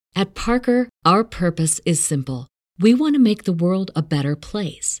At Parker, our purpose is simple. We want to make the world a better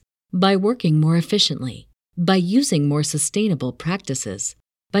place by working more efficiently, by using more sustainable practices,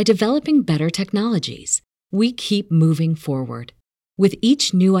 by developing better technologies. We keep moving forward. With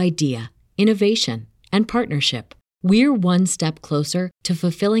each new idea, innovation, and partnership, we're one step closer to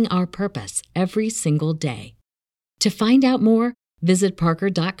fulfilling our purpose every single day. To find out more, visit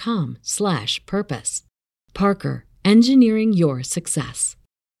parker.com/purpose. Parker, engineering your success.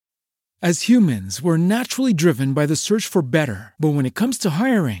 As humans, we're naturally driven by the search for better. But when it comes to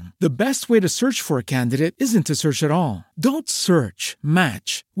hiring, the best way to search for a candidate isn't to search at all. Don't search,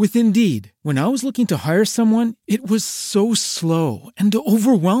 match with Indeed. When I was looking to hire someone, it was so slow and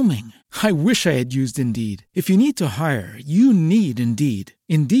overwhelming. I wish I had used Indeed. If you need to hire, you need Indeed.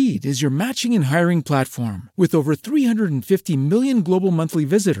 Indeed is your matching and hiring platform with over 350 million global monthly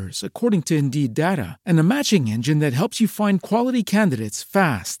visitors, according to Indeed data, and a matching engine that helps you find quality candidates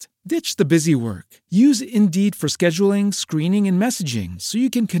fast. Ditch the busy work. Use Indeed for scheduling, screening, and messaging so you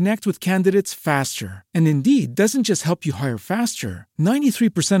can connect with candidates faster. And Indeed doesn't just help you hire faster.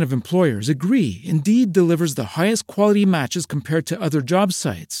 93% of employers agree Indeed delivers the highest quality matches compared to other job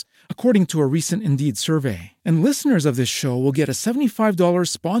sites, according to a recent Indeed survey. And listeners of this show will get a $75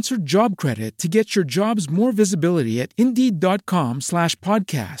 sponsored job credit to get your jobs more visibility at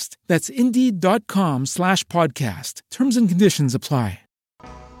Indeed.com/podcast. That's Indeed.com/podcast. Terms and conditions apply.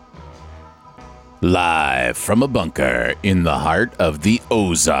 Live from a bunker in the heart of the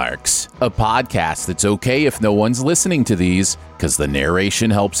Ozarks, a podcast that's okay if no one's listening to these because the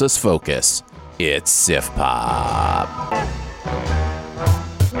narration helps us focus. It's Sif Pop.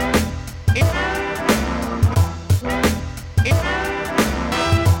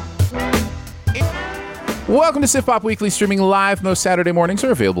 Welcome to Sif Pop Weekly, streaming live most Saturday mornings, or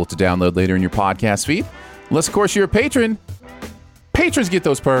available to download later in your podcast feed. Unless, of course, you're a patron. Patrons get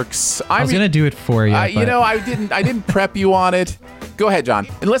those perks. I was going to do it for you. I didn't prep you on it. Go ahead, John.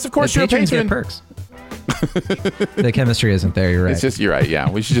 Unless, of course, you're a patron. Get perks. The chemistry isn't there. You're right. You're right. Yeah,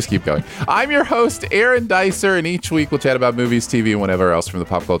 we should just keep going. I'm your host, Aaron Dicer, and each week we'll chat about movies, TV, and whatever else from the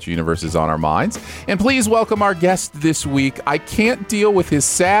pop culture universe is on our minds. And please welcome our guest this week. I can't deal with his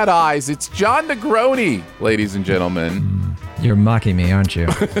sad eyes. It's Jon Negroni, ladies and gentlemen. You're mocking me, aren't you?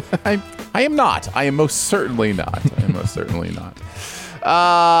 I am not. I am most certainly not.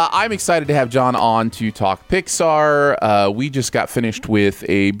 I'm excited to have Jon on to talk Pixar. We just got finished with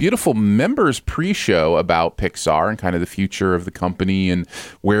a beautiful members pre-show about Pixar and kind of the future of the company and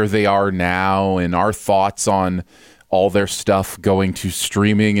where they are now and our thoughts on all their stuff going to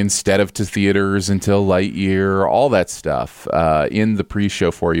streaming instead of to theaters until Lightyear, all that stuff in the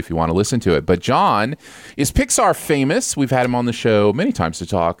pre-show for you if you want to listen to it. But Jon is Pixar famous. We've had him on the show many times to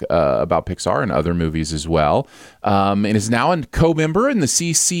talk about Pixar and other movies as well, and is now a co-member in the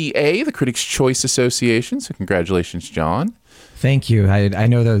CCA, the Critics' Choice Association. So congratulations, Jon. Thank you. I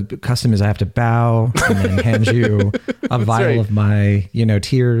know the custom is I have to bow and then hand you a vial of my,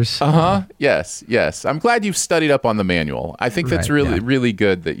 tears. Yes. I'm glad you've studied up on the manual. I think that's really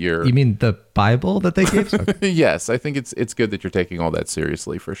good that you're... You mean the Bible that they gave? Okay. Yes, I think it's good that you're taking all that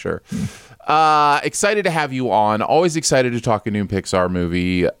seriously for sure. Excited to have you on. Always excited to talk a new Pixar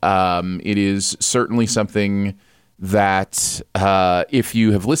movie. It is certainly something that if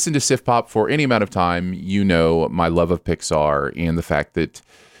you have listened to Sif Pop for any amount of time, you know my love of Pixar and the fact that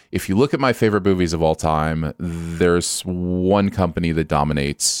if you look at my favorite movies of all time, there's one company that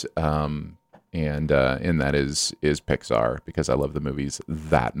dominates, and that is Pixar, because I love the movies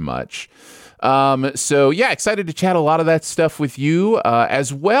that much. So yeah, excited to chat a lot of that stuff with you,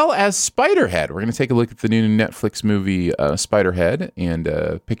 as well as Spiderhead. We're going to take a look at the new Netflix movie, Spiderhead, and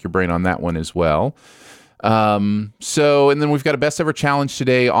pick your brain on that one as well. And then we've got a best ever challenge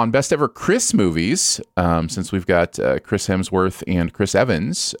today on best ever Chris movies, since we've got Chris Hemsworth and Chris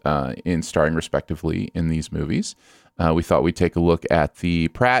Evans in starring respectively in these movies. We thought we'd take a look at the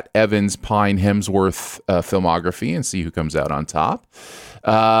Pratt, Evans, Pine, Hemsworth filmography and see who comes out on top.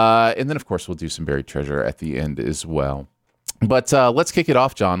 And then, of course, we'll do some buried treasure at the end as well. But let's kick it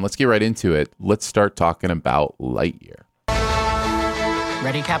off, Jon. Let's get right into it. Let's start talking about Lightyear.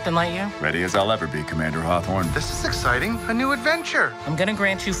 Ready, Captain Lightyear? Ready as I'll ever be, Commander Hawthorne. This is exciting. A new adventure. I'm gonna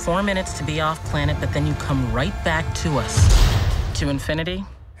grant you 4 minutes to be off planet, but then you come right back to us. To infinity.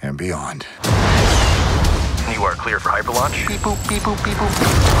 And beyond. You are clear for hyperlaunch. Beep boop, beep boop, beep boop.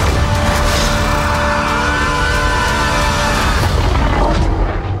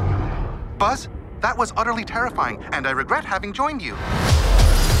 Buzz, that was utterly terrifying, and I regret having joined you.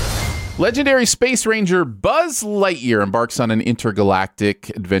 Legendary Space Ranger Buzz Lightyear embarks on an intergalactic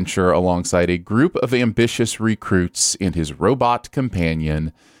adventure alongside a group of ambitious recruits and his robot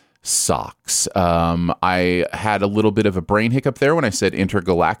companion, socks. I had a little bit of a brain hiccup there when I said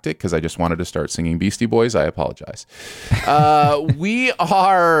intergalactic because I just wanted to start singing Beastie Boys. I apologize. We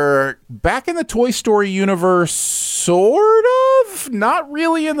are back in the Toy Story universe, sort of, not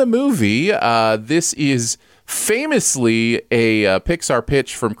really in the movie. This is famously a Pixar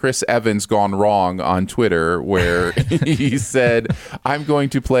pitch from Chris Evans gone wrong on Twitter, where he said, I'm going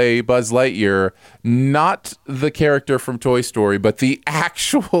to play Buzz Lightyear, not the character from Toy Story, but the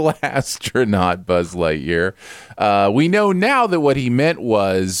actual astronaut Buzz Lightyear. We know now that what he meant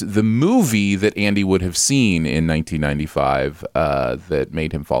was the movie that Andy would have seen in 1995 that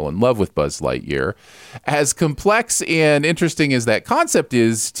made him fall in love with Buzz Lightyear. As complex and interesting as that concept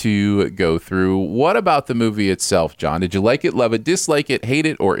is to go through, what about the movie itself, John? Did you like it, love it, dislike it, hate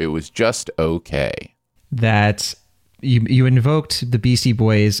it, or it was just okay? That you invoked the Beastie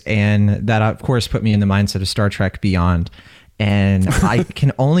Boys, and that of course put me in the mindset of Star Trek Beyond. And I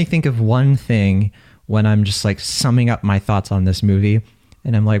can only think of one thing when I'm just like summing up my thoughts on this movie,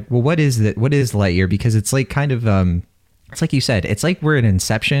 and I'm like, well, what is that? What is Lightyear? Because it's like kind of it's like you said, it's like we're in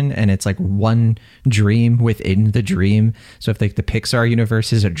Inception, and it's like one dream within the dream. So if like the Pixar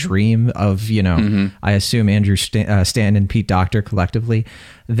universe is a dream of, you know, I assume Andrew Stan and Pete Docter collectively,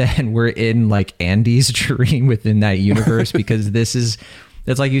 then we're in like Andy's dream within that universe, because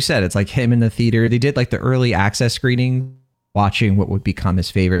it's like you said, it's like him in the theater. They did like the early access screening, watching what would become his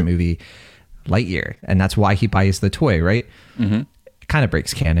favorite movie, Lightyear, and that's why he buys the toy, right? It kind of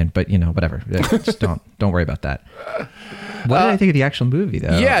breaks canon, but you know, whatever. Just don't worry about that. What did I think of the actual movie,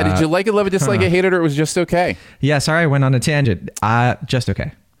 though? Yeah, did you like it, love it, dislike it, hate it, or it was just okay? Yeah, sorry, I went on a tangent. Just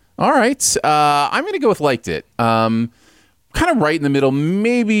okay. All right. I'm going to go with liked it. Kind of right in the middle,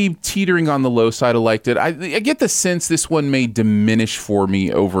 maybe teetering on the low side of liked it. I get the sense this one may diminish for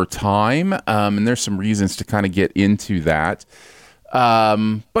me over time, and there's some reasons to kind of get into that.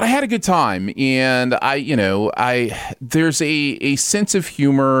 But I had a good time, and there's a sense of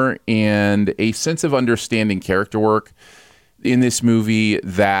humor and a sense of understanding character work in this movie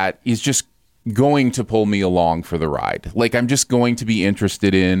that is just going to pull me along for the ride. Like, I'm just going to be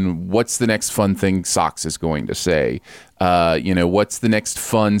interested in what's the next fun thing Socks is going to say. What's the next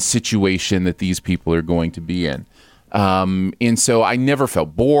fun situation that these people are going to be in. And so I never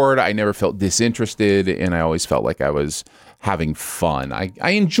felt bored. I never felt disinterested. And I always felt like I was having fun.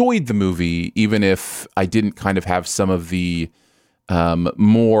 I enjoyed the movie, even if I didn't kind of have some of the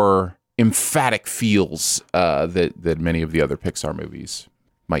more emphatic feels that many of the other Pixar movies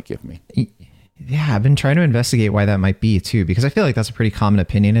might give me. Yeah, I've been trying to investigate why that might be too, because I feel like that's a pretty common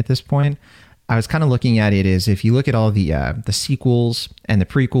opinion at this point. I was kind of looking at it as, if you look at all the sequels and the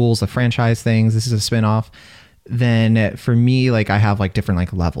prequels, the franchise things, this is a spinoff. Then for me, like, I have like different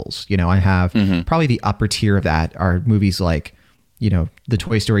like levels. You know, I have probably the upper tier of that are movies like, you know, the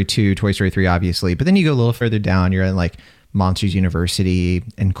Toy Story 2, Toy Story 3, obviously. But then you go a little further down, you're in like Monsters University,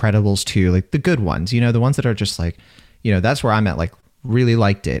 Incredibles 2, like the good ones, you know, the ones that are just like, you know, that's where I'm at, like really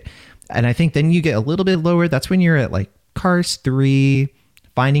liked it. And I think then you get a little bit lower. That's when you're at like Cars 3,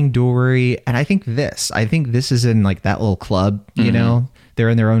 Finding Dory. And I think this is in like that little club, you know, they're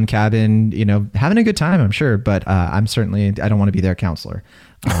in their own cabin, you know, having a good time, I'm sure. But I don't want to be their counselor.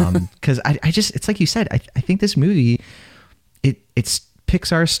 Because I just, it's like you said, I think this movie, it's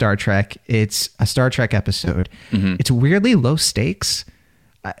Pixar Star Trek. It's a Star Trek episode. It's weirdly low stakes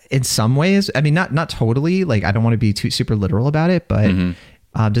in some ways. I mean, not totally. Like, I don't want to be too super literal about it, but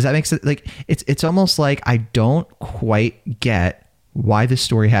does that make sense? Like, it's almost like I don't quite get why the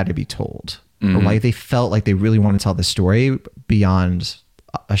story had to be told, or why they felt like they really want to tell the story beyond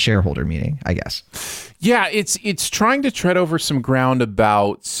a shareholder meeting, I guess. Yeah, it's trying to tread over some ground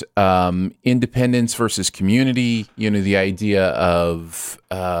about independence versus community. You know, the idea of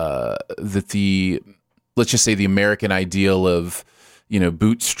let's just say the American ideal of, you know,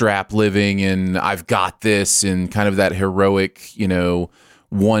 bootstrap living and I've got this, and kind of that heroic, you know,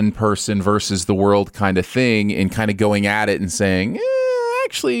 one person versus the world kind of thing, and kind of going at it and saying,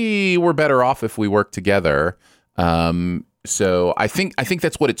 actually, we're better off if we work together. So I think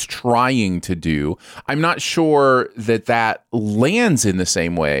that's what it's trying to do. I'm not sure that lands in the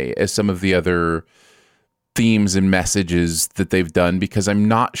same way as some of the other themes and messages that they've done, because I'm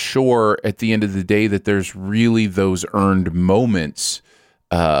not sure at the end of the day that there's really those earned moments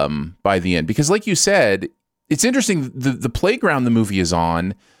by the end. Because like you said, it's interesting, the playground the movie is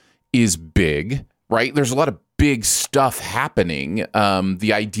on is big, right? There's a lot of big stuff happening.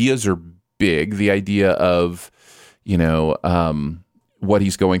 The ideas are big. The idea of, you know, what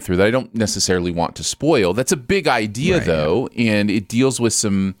he's going through that I don't necessarily want to spoil. That's a big idea, right, though, and it deals with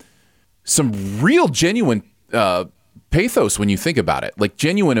some real genuine pathos when you think about it, like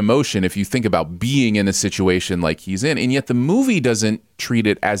genuine emotion if you think about being in a situation like he's in, and yet the movie doesn't treat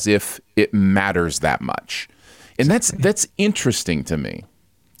it as if it matters that much. And that's interesting to me.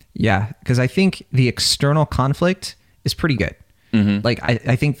 Yeah, because I think the external conflict is pretty good. Mm-hmm. Like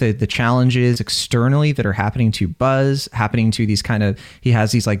I think the challenges externally that are happening to Buzz, happening to these kind of, he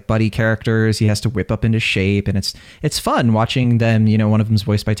has these like buddy characters he has to whip up into shape, and it's fun watching them. You know, one of them's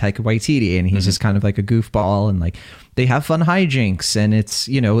voiced by Taika Waititi, and he's just kind of like a goofball, and like they have fun hijinks, and it's,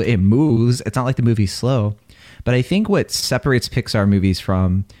 you know, it moves. It's not like the movie's slow. But I think what separates Pixar movies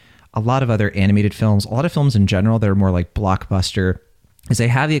from a lot of other animated films, a lot of films in general that are more like blockbuster, is they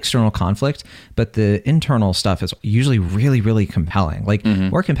have the external conflict, but the internal stuff is usually really, really compelling, like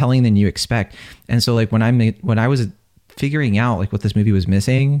more compelling than you expect. And so like when I was figuring out like what this movie was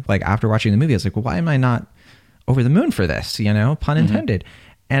missing, like after watching the movie, I was like, well, why am I not over the moon for this? You know, pun intended.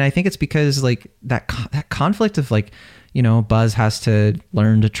 And I think it's because like that conflict of like, you know, Buzz has to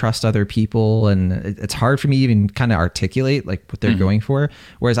learn to trust other people, and it's hard for me to even kind of articulate like what they're going for.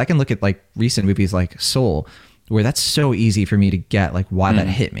 Whereas I can look at like recent movies like Soul, where that's so easy for me to get like why that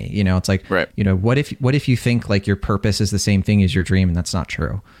hit me. You know, it's like, you know, what if you think like your purpose is the same thing as your dream, and that's not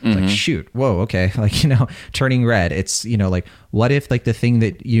true. It's like, shoot, whoa, okay. Like, you know, Turning Red, it's, you know, like what if like the thing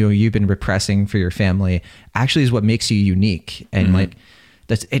that, you know, you've been repressing for your family actually is what makes you unique, and like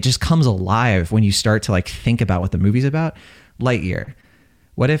it just comes alive when you start to like think about what the movie's about. Lightyear,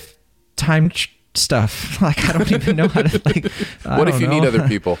 what if time stuff, like I don't even know how to like, what if you need other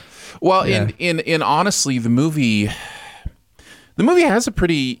people? Well, yeah. in honestly, the movie has a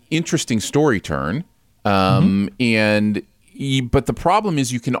pretty interesting story turn, but the problem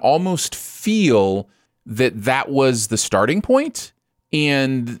is you can almost feel that was the starting point,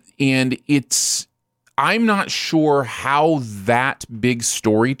 and I'm not sure how that big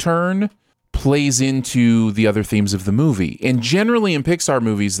story turn plays into the other themes of the movie. And generally in Pixar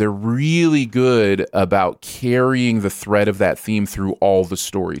movies, they're really good about carrying the thread of that theme through all the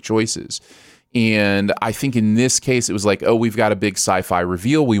story choices. And I think in this case, it was like, oh, we've got a big sci-fi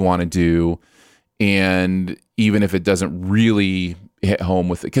reveal we want to do. And even if it doesn't really hit home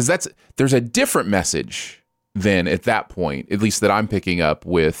with it, because there's a different message then at that point, at least that I'm picking up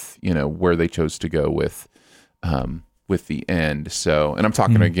with, you know, where they chose to go with the end. So, and I'm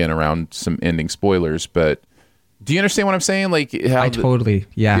talking again around some ending spoilers, but do you understand what I'm saying? Like how totally.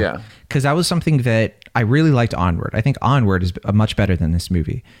 Yeah. Because that was something that I really liked Onward. I think Onward is much better than this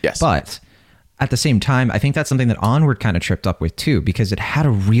movie. Yes. But at the same time, I think that's something that Onward kind of tripped up with too, because it had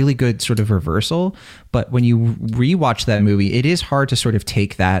a really good sort of reversal. But when you rewatch that movie, it is hard to sort of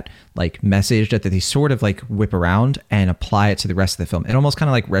take that like message that they sort of like whip around and apply it to the rest of the film. It almost kind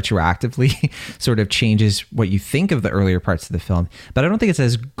of like retroactively sort of changes what you think of the earlier parts of the film. But I don't think it's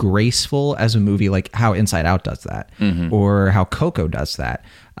as graceful as a movie like how Inside Out does that, or how Coco does that.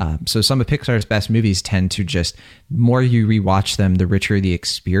 So some of Pixar's best movies tend to just, more you rewatch them, the richer the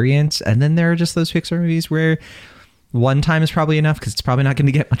experience. And then there are just those Pixar movies where one time is probably enough, because it's probably not going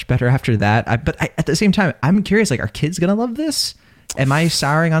to get much better after that. But at the same time, I'm curious, like, are kids going to love this? Am I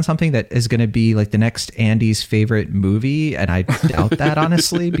souring on something that is going to be like the next Andy's favorite movie? And I doubt that,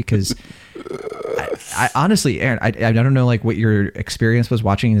 honestly, because I honestly, Aaron, I don't know like what your experience was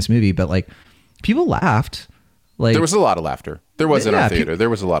watching this movie, but like people laughed. Like, there was a lot of laughter. There was in our theater. There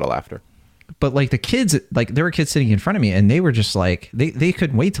was a lot of laughter. But like the kids, like there were kids sitting in front of me, and they were just like, they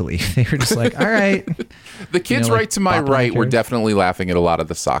couldn't wait to leave. They were just like, all right. The kids right to my right were definitely laughing at a lot of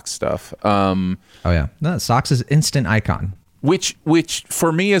the Socks stuff. Oh yeah, no, Socks is instant icon. Which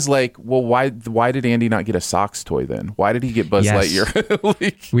for me is like, well, why did Andy not get a Socks toy then? Why did he get Buzz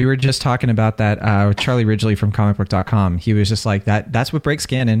Lightyear? We were just talking about that with Charlie Ridgely from comicbook.com. He was just like, that's what breaks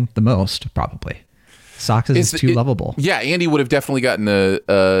canon the most, probably. Socks is too lovable. Yeah, Andy would have definitely gotten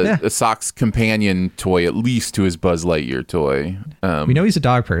a Socks companion toy, at least to his Buzz Lightyear toy. We know he's a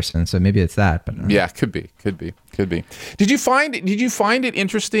dog person, so maybe it's that. But yeah, could be. Did you find it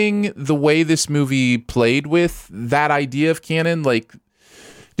interesting the way this movie played with that idea of canon? Like,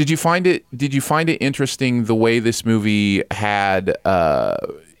 did you find it interesting the way this movie had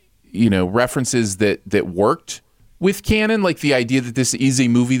references that worked with canon, like the idea that this is a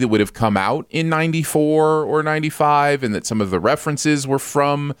movie that would have come out in 94 or 95, and that some of the references were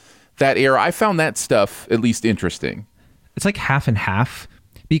from that era? I found that stuff at least interesting. It's like half and half,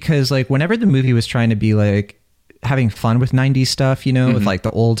 because like whenever the movie was trying to be like having fun with 90s stuff, with like the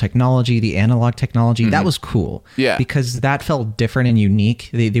old technology, the analog technology, that was cool. Yeah. Because that felt different and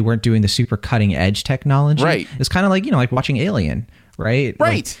unique. They weren't doing the super cutting edge technology. Right. It's kind of like, like watching Alien, right?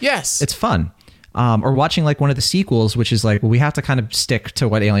 Right. Like, yes. It's fun. Or watching like one of the sequels, which is like, well, we have to kind of stick to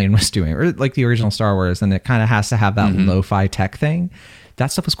what Alien was doing, or like the original Star Wars, and it kind of has to have that lo-fi tech thing. That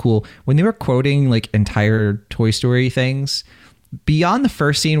stuff was cool. When they were quoting like entire Toy Story things, beyond the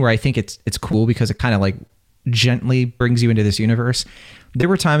first scene where I think it's cool because it kind of like gently brings you into this universe, there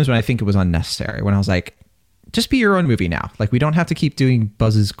were times when I think it was unnecessary, when I was like, just be your own movie now. Like, we don't have to keep doing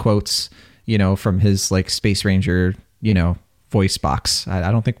Buzz's quotes, you know, from his like Space Ranger, you know, voice box. I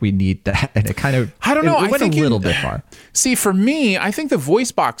don't think we need that. And it kind of, I don't know. It went a little bit far. See, for me, I think the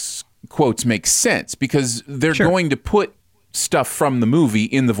voice box quotes make sense because they're going to put stuff from the movie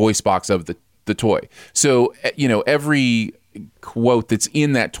in the voice box of the toy. So, you know, every quote that's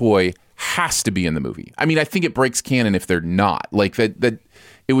in that toy has to be in the movie. I mean, I think it breaks canon if they're not. Like that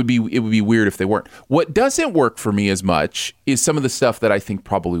it would be weird if they weren't. What doesn't work for me as much is some of the stuff that I think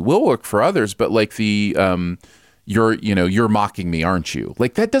probably will work for others, but like the you're mocking me, aren't you?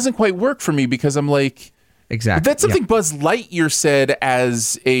 Like, that doesn't quite work for me because I'm like, exactly. That's something Buzz Lightyear said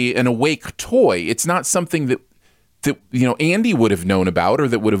as an awake toy. It's not something that you know Andy would have known about or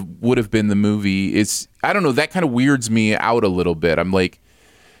that would have been the movie. It's, I don't know, that kind of weirds me out a little bit. I'm like,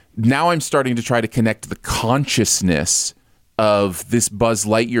 now I'm starting to try to connect the consciousness of this Buzz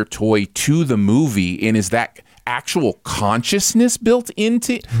Lightyear toy to the movie, and is that actual consciousness built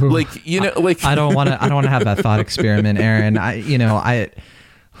into, like, you know, like I don't want to have that thought experiment, Aaron.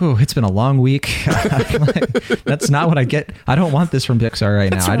 It's been a long week. That's not what I get. I don't want this from Pixar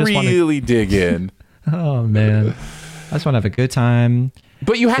right now. I just really dig in. Oh man, I just want to have a good time.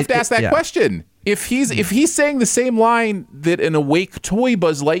 But you have to ask that question. If he's saying the same line that an awake toy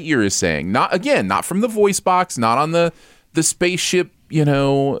Buzz Lightyear is saying, not from the voice box, not on the spaceship, you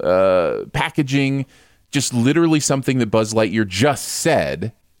know, packaging, just literally something that Buzz Lightyear just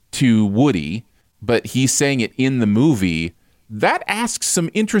said to Woody, but he's saying it in the movie, that asks some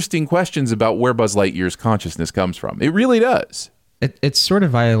interesting questions about where Buzz Lightyear's consciousness comes from. It really does. It sort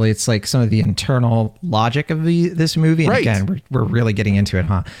of violates like some of the internal logic of this movie. And again, we're really getting into it,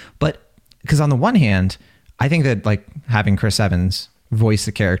 huh? But because on the one hand, I think that like having Chris Evans voice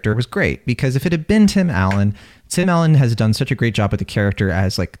the character was great, because if it had been Tim Allen has done such a great job with the character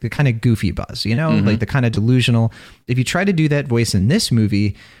as like the kind of goofy Buzz, you know, like the kind of delusional. If you try to do that voice in this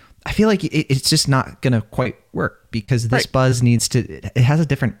movie, I feel like it's just not going to quite work, because this Buzz it has a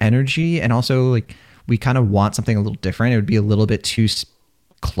different energy. And also like, we kind of want something a little different. It would be a little bit too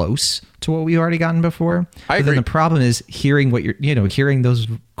close to what we've already gotten before. I agree. Then the problem is hearing hearing those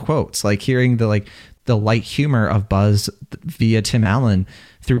quotes, like hearing the light humor of Buzz via Tim Allen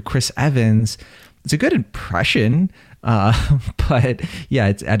through Chris Evans. It's a good impression, but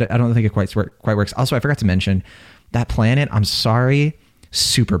yeah, I don't think it quite works. Also, I forgot to mention that planet. I'm sorry,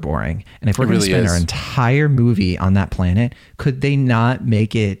 super boring. And if we're going to spend our entire movie on that planet, could they not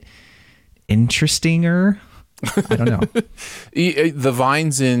make it interestinger? I don't know. The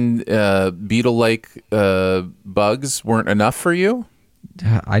vines in beetle-like bugs weren't enough for you?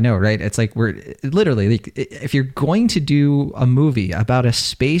 I know, right? It's like, we're literally like, if you're going to do a movie about a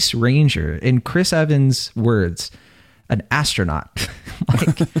space ranger, in Chris Evans' words, an astronaut,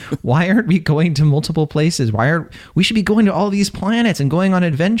 like, why aren't we going to multiple places? We should be going to all these planets and going on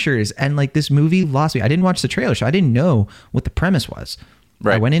adventures? And like, this movie lost me. I didn't watch the trailer, so I didn't know what the premise was.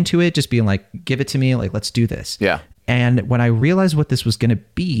 Right. I went into it just being like, give it to me, like, let's do this. Yeah. And when I realized what this was going to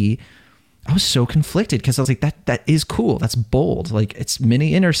be, I was so conflicted, because I was like, that is cool. That's bold. Like, it's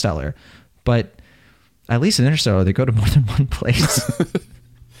mini Interstellar. But at least in Interstellar, they go to more than one place.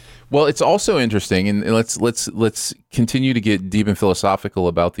 Well, it's also interesting, and let's continue to get deep and philosophical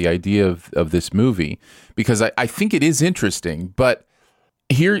about the idea of this movie, because I think it is interesting. But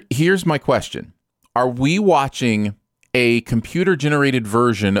here's my question. Are we watching a computer-generated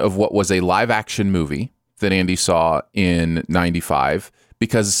version of what was a live-action movie that Andy saw in 95?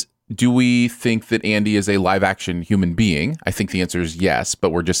 Because do we think that Andy is a live-action human being? I think the answer is yes, but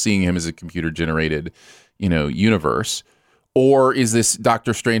we're just seeing him as a computer-generated, universe. Or is this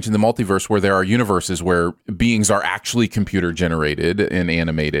Doctor Strange in the Multiverse, where there are universes where beings are actually computer-generated and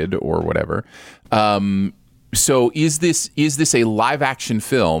animated or whatever? So is this a live-action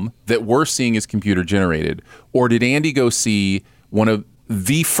film that we're seeing as computer-generated? Or did Andy go see one of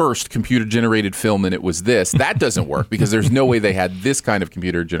the first computer-generated film and it was this? That doesn't work, because there's no way they had this kind of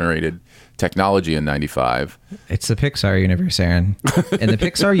computer-generated technology in 95. It's the Pixar universe, Aaron. In the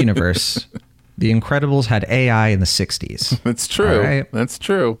Pixar universe, The Incredibles had AI in the 60s. That's true. Right? That's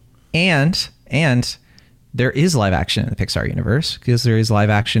true. And there is live action in the Pixar universe, because there is live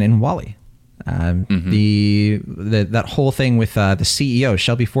action in WALL-E. That whole thing with the CEO,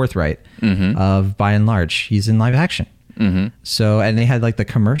 Shelby Forthright, of By and Large, he's in live action. So, and they had like the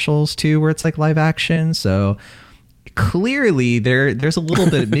commercials too, where it's like live action. So clearly there's a little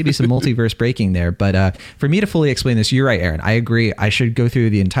bit, maybe some multiverse breaking there. But for me to fully explain this, you're right, Aaron. I agree. I should go through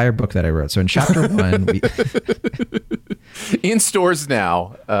the entire book that I wrote. So in chapter 1, in stores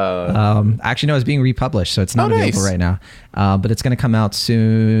now. Actually, no, it's being republished, so it's not nice. available right now. But it's going to come out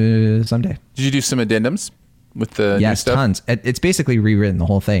soon, someday. Did you do some addendums with the new stuff? Tons. It's basically rewritten the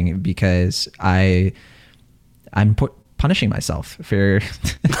whole thing because I'm punishing myself for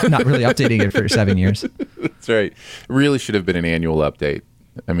not really updating it for 7 years. That's right. Really should have been an annual update.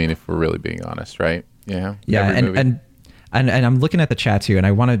 I mean, if we're really being honest, right? Yeah. Yeah, and I'm looking at the chat too, and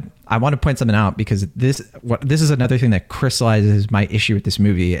I want to point something out because this is another thing that crystallizes my issue with this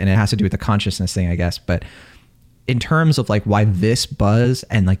movie, and it has to do with the consciousness thing, I guess. But in terms of like why this Buzz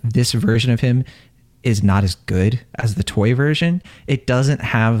and like this version of him is not as good as the toy version, it doesn't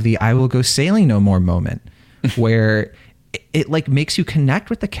have the "I will go sailing no more" moment where it like makes you connect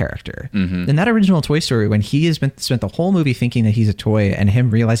with the character. In that original Toy Story, when he has spent the whole movie thinking that he's a toy and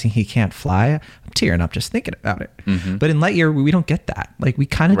him realizing he can't fly, I'm tearing up just thinking about it. But in Lightyear, we don't get that. Like we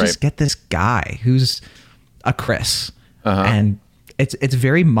kind of just get this guy who's a Chris, and it's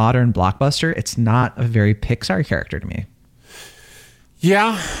very modern blockbuster. It's not a very Pixar character to me.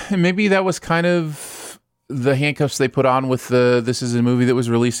 Yeah, and maybe that was kind of the handcuffs they put on with this is a movie that was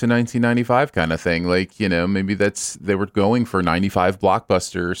released in 1995 kind of thing. Like, maybe they were going for 95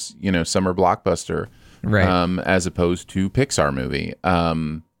 blockbusters, summer blockbuster, right? As opposed to Pixar movie.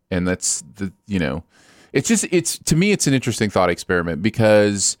 And that's it's to me, it's an interesting thought experiment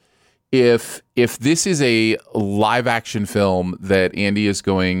because if this is a live action film that Andy is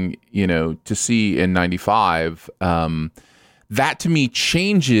going, to see in 95, that to me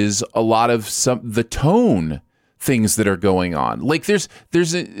changes a lot of the tone things that are going on. Like this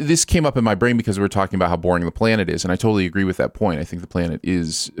came up in my brain because we were talking about how boring the planet is, and I totally agree with that point. I think the planet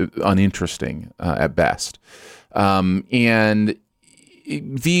is uninteresting at best, and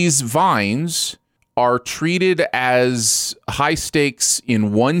these vines are treated as high stakes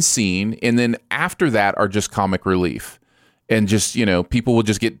in one scene, and then after that are just comic relief, and just people will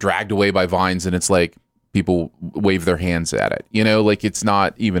just get dragged away by vines, and it's like people wave their hands at it, like it's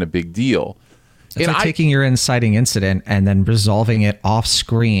not even a big deal. It's like taking your inciting incident and then resolving it off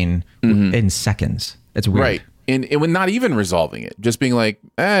screen in seconds. It's weird. Right. And when not even resolving it, just being like,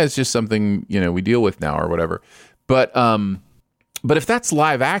 it's just something, we deal with now or whatever. But if that's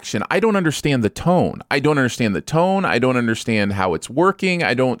live action, I don't understand the tone. I don't understand how it's working.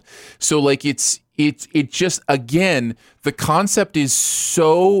 So like it just, again, the concept is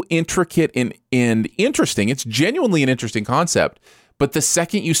so intricate and interesting. It's genuinely an interesting concept. But the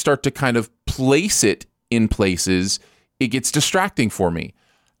second you start to kind of place it in places, it gets distracting for me,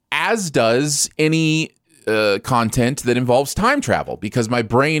 as does any content that involves time travel, because my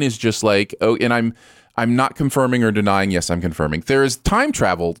brain is just like, and I'm not confirming or denying. Yes, I'm confirming. There is time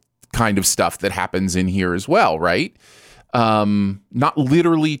travel kind of stuff that happens in here as well, right? Not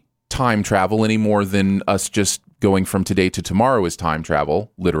literally time travel any more than us just going from today to tomorrow is time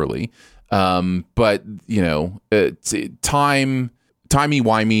travel, literally. But it's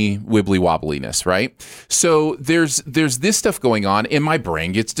timey-wimey, wibbly-wobbliness, right? So there's this stuff going on, and my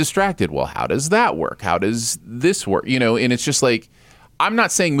brain gets distracted. Well, how does that work? How does this work? And it's just like, I'm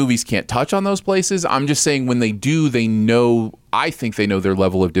not saying movies can't touch on those places. I'm just saying when they do, I think they know their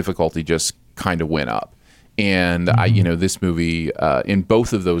level of difficulty just kind of went up. And this movie, in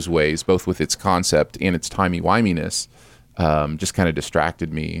both of those ways, both with its concept and its timey-wiminess, just kind of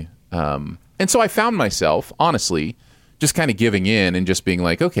distracted me. And so I found myself, honestly, just kind of giving in and just being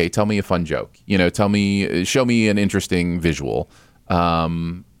like, okay, tell me a fun joke, show me an interesting visual.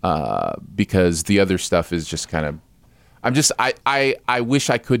 Because the other stuff is just kind of, I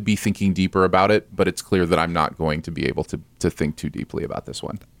wish I could be thinking deeper about it, but it's clear that I'm not going to be able to think too deeply about this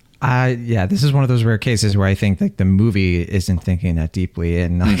one. This is one of those rare cases where I think like the movie isn't thinking that deeply,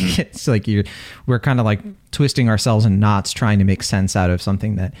 and like, it's like we're kind of like twisting ourselves in knots trying to make sense out of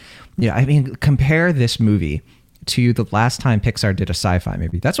something that, compare this movie to the last time Pixar did a sci-fi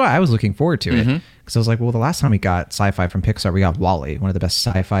movie. That's why I was looking forward to it, because I was like, well, the last time we got sci-fi from Pixar, we got WALL-E, one of the best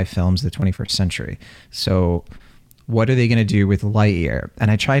sci-fi films of the 21st century. So what are they going to do with Lightyear? And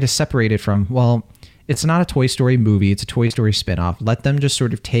I try to separate it from, well, it's not a Toy Story movie, it's a Toy Story spinoff. Let them just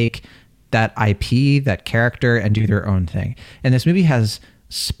sort of take that IP, that character, and do their own thing. And this movie has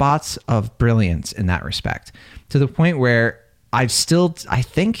spots of brilliance in that respect, to the point where I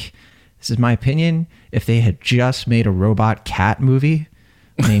think, this is my opinion, if they had just made a robot cat movie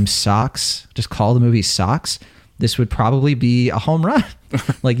named Socks, just call the movie Socks, this would probably be a home run.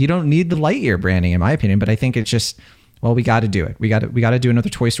 Like, you don't need the Lightyear branding, in my opinion, but I think it's just, well, we got to do it. We got to do another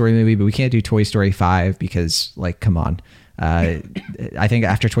Toy Story movie, but we can't do Toy Story 5 because, like, come on. I think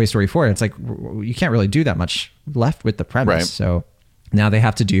after Toy Story 4, it's like you can't really do that much left with the premise. Right. So now they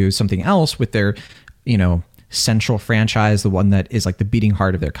have to do something else with their, central franchise, the one that is like the beating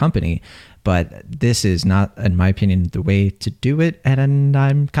heart of their company. But this is not, in my opinion, the way to do it. And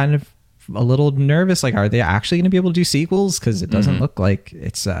I'm kind of a little nervous. Like, are they actually going to be able to do sequels? Because it doesn't look like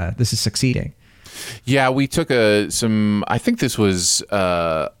it's this is succeeding. Yeah, we took I think this was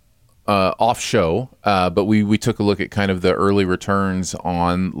off show, but we took a look at kind of the early returns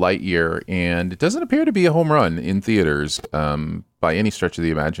on Lightyear, and it doesn't appear to be a home run in theaters by any stretch of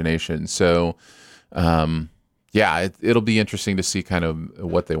the imagination. So, yeah, it'll be interesting to see kind of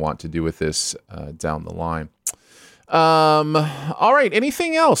what they want to do with this down the line. All right.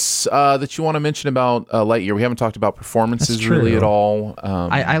 Anything else that you want to mention about Lightyear? We haven't talked about performances really at all.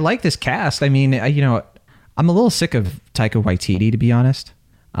 I like this cast. I mean, I'm a little sick of Taika Waititi, to be honest.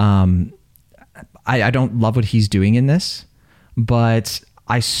 I don't love what he's doing in this, but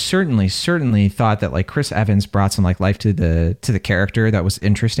I certainly thought that like Chris Evans brought some like life to the character that was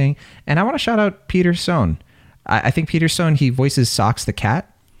interesting. And I want to shout out Peter Sohn. I think Peter Sohn, he voices Socks the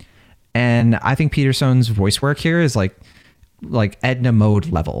cat. And I think Peter Sohn's voice work here is like Edna Mode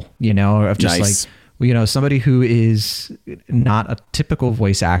level, of just nice. Like, somebody who is not a typical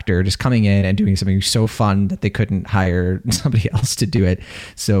voice actor, just coming in and doing something so fun that they couldn't hire somebody else to do it.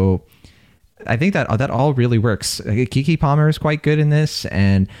 So I think that all really works. Keke Palmer is quite good in this.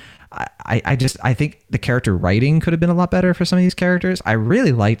 And I think the character writing could have been a lot better for some of these characters. I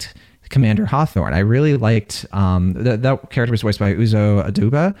really liked Commander Hawthorne. I really liked that character was voiced by Uzo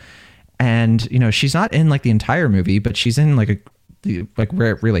Aduba. And, she's not in like the entire movie, but she's in like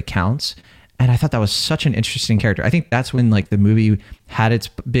where it really counts. And I thought that was such an interesting character. I think that's when like the movie had its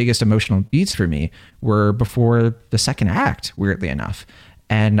biggest emotional beats for me were before the second act, weirdly enough.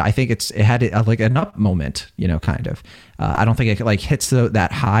 And I think it had like an up moment, kind of. I don't think it like hits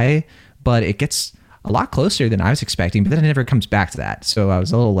that high, but it gets a lot closer than I was expecting. But then it never comes back to that. So I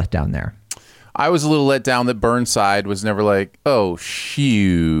was a little let down there. I was a little let down that Burnside was never like, oh,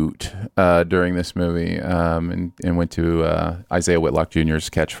 shoot, during this movie, and went to Isaiah Whitlock Jr.'s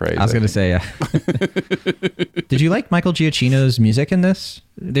catchphrase. I was going to say, yeah. Did you like Michael Giacchino's music in this?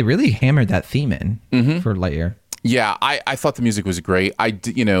 They really hammered that theme in for Lightyear. Yeah, I thought the music was great. I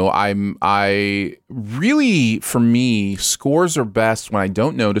really, for me, scores are best when I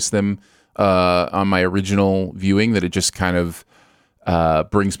don't notice them on my original viewing, that it just kind of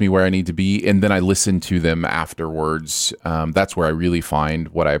brings me where I need to be, and then I listen to them afterwards. That's where I really find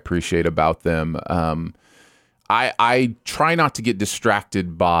what I appreciate about them. I try not to get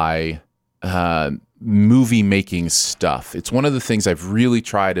distracted by movie making stuff. It's one of the things I've really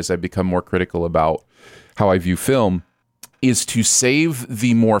tried as I've become more critical about how I view film, is to save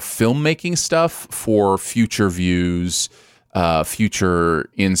the more filmmaking stuff for future views, future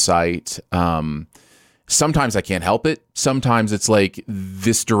insight. Sometimes I can't help it. Sometimes it's like,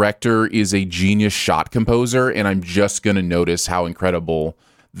 this director is a genius shot composer, and I'm just going to notice how incredible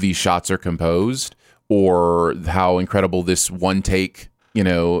these shots are composed, or how incredible this one take,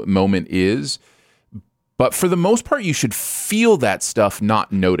 moment is. But for the most part, you should feel that stuff,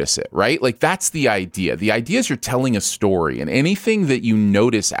 not notice it, right? Like, that's the idea. The idea is you're telling a story, and anything that you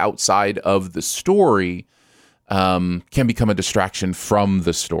notice outside of the story can become a distraction from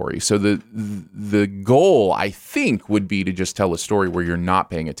the story. So the goal, I think, would be to just tell a story where you're not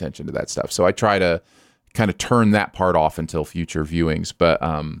paying attention to that stuff. So I try to kind of turn that part off until future viewings. But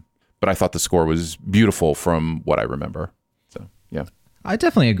I thought the score was beautiful from what I remember. So yeah. I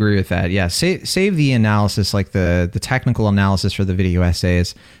definitely agree with that. Yeah, save the analysis, like the technical analysis for the video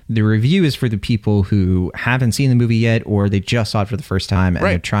essays. The review is for the people who haven't seen the movie yet, or they just saw it for the first time, and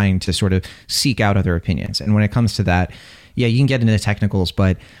they're trying to sort of seek out other opinions. And when it comes to that, yeah, you can get into the technicals,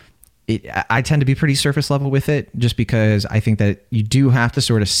 but I tend to be pretty surface level with it, just because I think that you do have to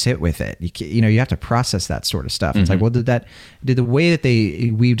sort of sit with it. You have to process that sort of stuff. It's like, well, did the way that they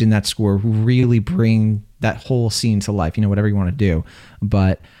weaved in that score really bring that whole scene to life? Whatever you want to do.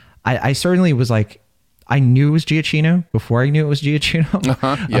 But I certainly was like, I knew it was Giacchino before I knew it was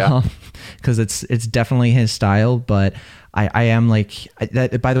Giacchino. Yeah, because it's definitely his style. But I am like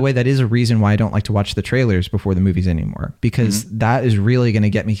that. By the way, that is a reason why I don't like to watch the trailers before the movies anymore, because that is really going to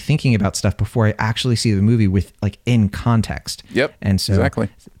get me thinking about stuff before I actually see the movie with like in context. Yep. And so exactly,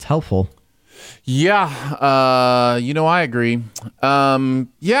 it's helpful. Yeah, I agree.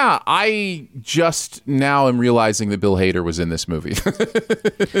 I just now am realizing that Bill Hader was in this movie.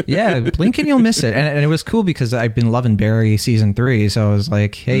 Yeah, blink and you'll miss it. And it was cool because I've been loving Barry season 3, so I was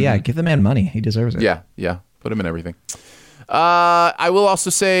like, hey, yeah, give the man money. He deserves it. Yeah. Put him in everything. I will also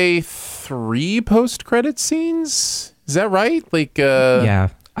say 3 post-credit scenes. Is that right? Like, yeah,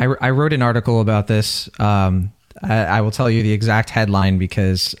 I wrote an article about this. I will tell you the exact headline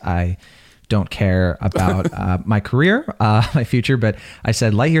because I don't care about my career, my future. But I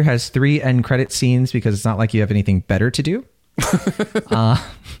said Lightyear has 3 end credit scenes because it's not like you have anything better to do.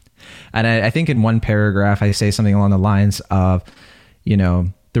 And I think in one paragraph, I say something along the lines of,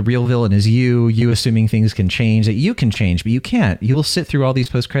 the real villain is you assuming things can change, that you can change, but you can't. You will sit through all these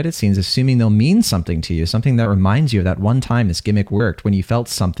post-credit scenes assuming they'll mean something to you, something that reminds you of that one time this gimmick worked when you felt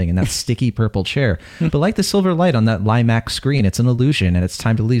something in that sticky purple chair. But like the silver light on that Limax screen, it's an illusion and it's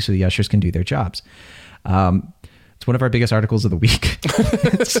time to leave so the ushers can do their jobs. It's one of our biggest articles of the week.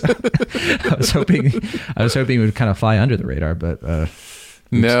 So, I was hoping it would kind of fly under the radar, but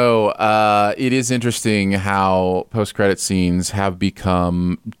no, it is interesting how post-credit scenes have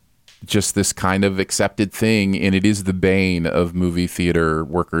become just this kind of accepted thing, and it is the bane of movie theater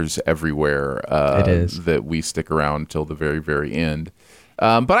workers everywhere. It is. That we stick around till the very, very end.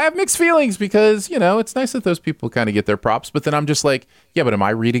 But I have mixed feelings because, it's nice that those people kind of get their props. But then I'm just like, yeah, but am I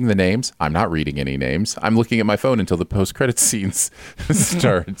reading the names? I'm not reading any names. I'm looking at my phone until the post-credit scenes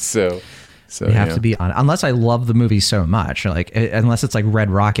start. So you have to be on, unless I love the movie so much, unless it's like Red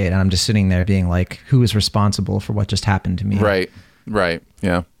Rocket and I'm just sitting there being like, who is responsible for what just happened to me? Right.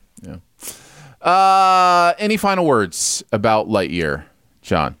 Yeah. Any final words about Lightyear,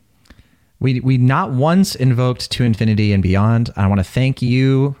 John? We not once invoked To Infinity and Beyond. I want to thank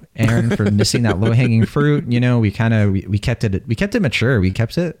you, Aaron, for missing that low hanging fruit. We kept it mature. We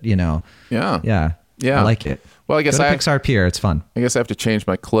kept it, Yeah. I like it. Well, I guess Go to Pixar Pier. It's fun. I guess I have to change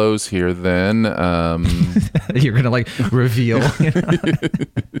my clothes here then. You're going to reveal.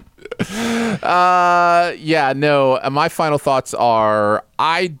 My final thoughts are,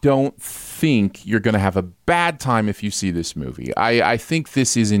 I don't think you're going to have a bad time if you see this movie. I think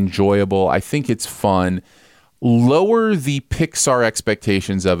this is enjoyable. I think it's fun. Lower the Pixar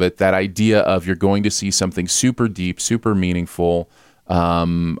expectations of it, that idea of you're going to see something super deep, super meaningful.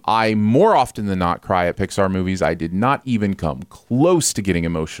 I more often than not cry at Pixar movies. I did not even come close to getting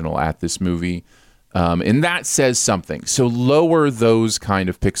emotional at this movie. And that says something. So lower those kind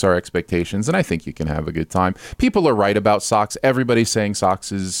of Pixar expectations, and I think you can have a good time. People are right about Socks. Everybody's saying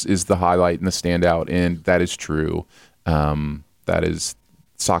Socks is the highlight and the standout, and that is true.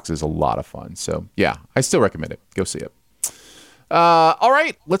 Socks is a lot of fun. So yeah, I still recommend it. Go see it. All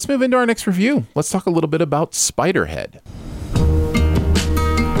right, let's move into our next review. Let's talk a little bit about Spiderhead.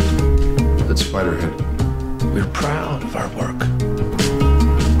 At Spiderhead, we're proud of our work.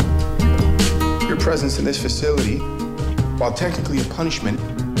 Your presence in this facility, while technically a punishment,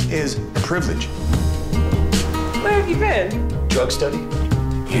 is a privilege. Where have you been? Drug study.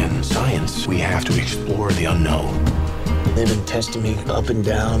 In science, we have to explore the unknown. They've been testing me up and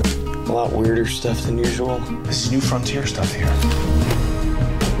down. A lot weirder stuff than usual. This is new frontier stuff here.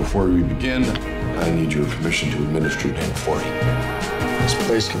 Before we begin, I need your permission to administer Pen 40. This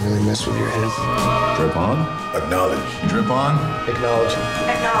place can really mess with your head. Drip on. Acknowledge. Drip on. Acknowledge.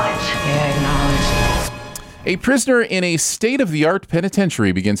 Acknowledge. Yeah, acknowledge. A prisoner in a state-of-the-art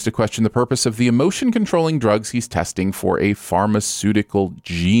penitentiary begins to question the purpose of the emotion-controlling drugs he's testing for a pharmaceutical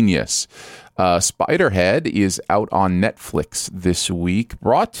genius. Spiderhead is out on Netflix this week,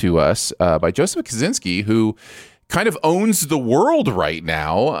 brought to us by Joseph Kosinski, who kind of owns the world right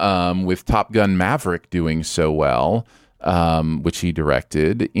now, with Top Gun Maverick doing so well. Which he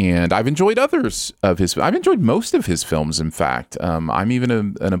directed, and I've enjoyed I've enjoyed most of his films, in fact. I'm even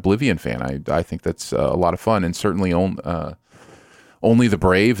an Oblivion fan. I think that's a lot of fun, and certainly Only the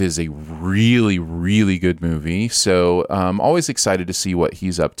Brave is a really, really good movie. So always excited to see what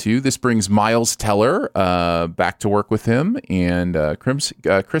he's up to. This brings Miles Teller back to work with him, and Chris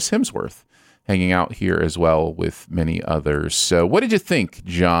Hemsworth hanging out here as well with many others. So what did you think,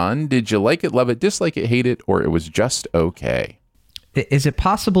 John? Did you like it, love it, dislike it, hate it, or it was just okay? Is it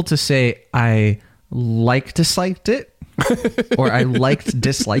possible to say I disliked it? Or I liked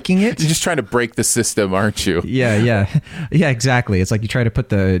disliking it? You're just trying to break the system, aren't you? Yeah, exactly. It's like you try to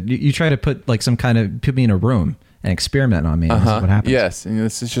put like some kind of, put me in a room and experiment on me. And this is what happens. Yes, and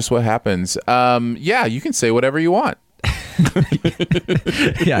this is just what happens. Yeah, you can say whatever you want.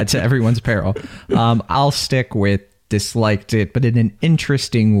 Yeah, to everyone's peril. I'll stick with disliked it, but in an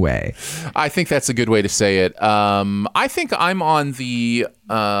interesting way. I think that's a good way to say it. I think I'm on the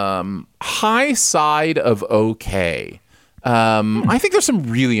high side of okay. I think there's some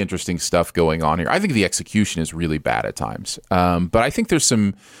really interesting stuff going on here. I think the execution is really bad at times, but I think there's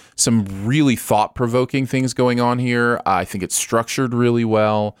some really thought-provoking things going on here. I think it's structured really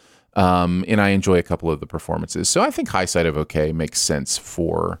well. And I enjoy a couple of the performances. So I think High Side of Okay makes sense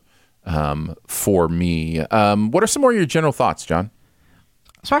for me. What are some more of your general thoughts, John?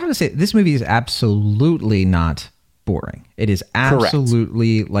 So I have to say, this movie is absolutely not boring. It is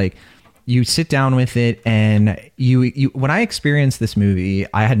absolutely like you sit down with it, and you when I experienced this movie,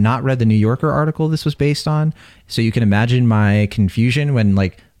 I had not read the New Yorker article this was based on, so you can imagine my confusion when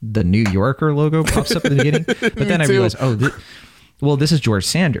like the New Yorker logo pops up at the beginning. But then I realized, this is George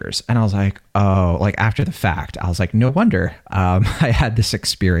Sanders, and I was like, oh, like after the fact, I was like, no wonder I had this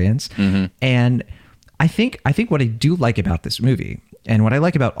experience. And I think what I do like about this movie, and what I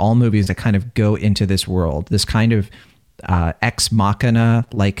like about all movies that kind of go into this world, this kind of ex machina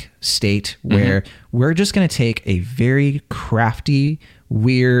like state where we're just going to take a very crafty,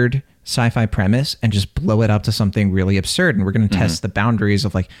 weird sci-fi premise and just blow it up to something really absurd, and we're going to test the boundaries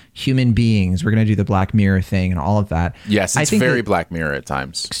of like human beings. We're going to do the Black Mirror thing and all of that. Yes, it's very Black Mirror at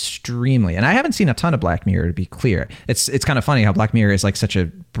times. Extremely. And I haven't seen a ton of Black Mirror, to be clear. It's kind of funny how Black Mirror is like such a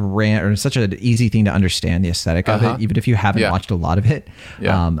brand, or such an easy thing to understand the aesthetic of it, even if you haven't watched a lot of it,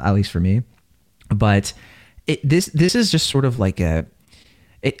 at least for me. But this is just sort of like a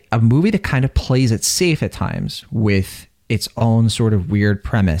movie that kind of plays it safe at times with its own sort of weird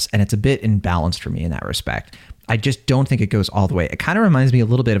premise, and it's a bit imbalanced for me in that respect. I just don't think it goes all the way. It kind of reminds me a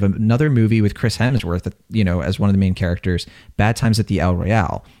little bit of another movie with Chris Hemsworth, as one of the main characters, Bad Times at the El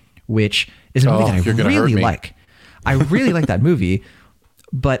Royale, which is a movie that I really like. I really like that movie,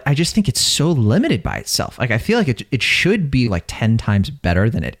 but I just think it's so limited by itself. Like, I feel like it should be like 10 times better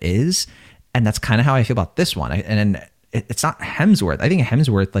than it is. And that's kind of how I feel about this one. And it's not Hemsworth. I think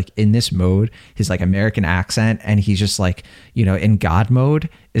Hemsworth, like in this mode, his like American accent, and he's just like, in God mode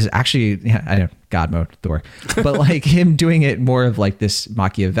is actually, I know, God mode, Thor, but like him doing it more of like this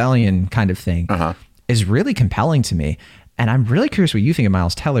Machiavellian kind of thing is really compelling to me. And I'm really curious what you think of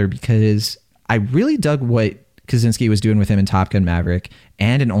Miles Teller, because I really dug what Kaczynski was doing with him in Top Gun Maverick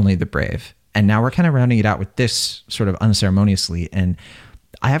and in Only the Brave. And now we're kind of rounding it out with this sort of unceremoniously. And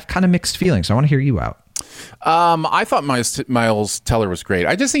I have kind of mixed feelings. So I want to hear you out. I thought Miles Teller was great.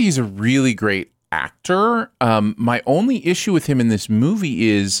 I just think he's a really great actor. My only issue with him in this movie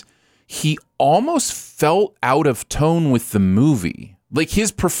is he almost felt out of tone with the movie. Like,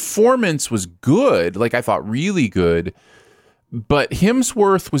 his performance was good, like I thought really good, but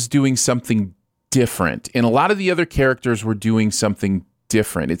Hemsworth was doing something different, and a lot of the other characters were doing something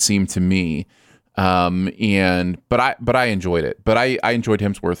different, it seemed to me. But I enjoyed it. But I enjoyed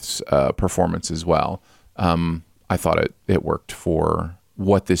Hemsworth's performance as well. I thought it worked for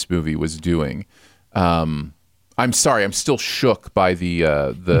what this movie was doing. I'm sorry, I'm still shook by the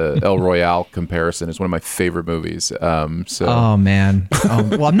El Royale comparison. It's one of my favorite movies. Oh man.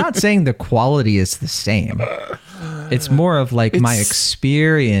 Well, I'm not saying the quality is the same. It's more of like my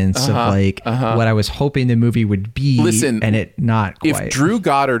experience of like what I was hoping the movie would be, and it not quite. If Drew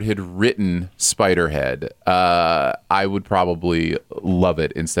Goddard had written Spiderhead, I would probably love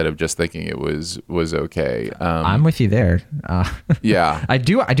it instead of just thinking it was okay. I'm with you there. Yeah, I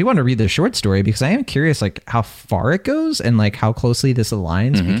do want to read the short story because I am curious like how far it goes and like how closely this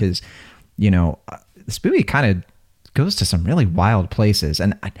aligns, because this movie kind of goes to some really wild places,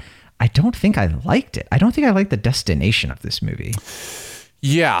 and I don't think I liked it. I don't think I liked the destination of this movie.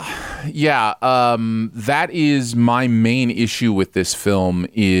 Yeah. That is my main issue with this film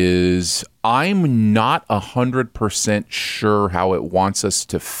is I'm not 100% sure how it wants us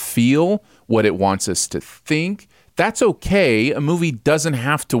to feel, what it wants us to think. That's okay. A movie doesn't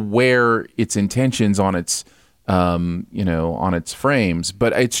have to wear its intentions on its, on its frames.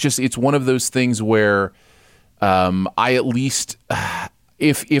 But it's one of those things where I at least...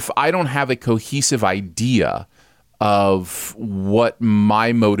 If I don't have a cohesive idea of what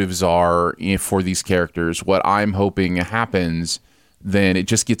my motives are for these characters, what I'm hoping happens, then it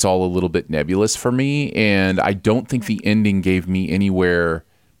just gets all a little bit nebulous for me. And I don't think the ending gave me anywhere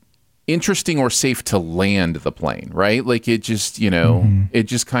interesting or safe to land the plane, right? Like it just, it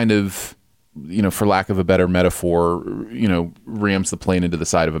just kind of, for lack of a better metaphor, rams the plane into the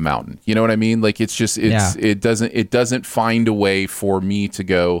side of a mountain. You know what I mean? Like it doesn't find a way for me to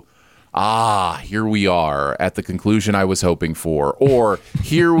go, here we are at the conclusion I was hoping for, or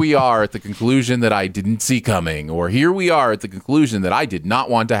here we are at the conclusion that I didn't see coming, or here we are at the conclusion that I did not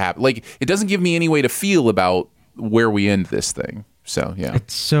want to happen. Like it doesn't give me any way to feel about where we end this thing. So yeah,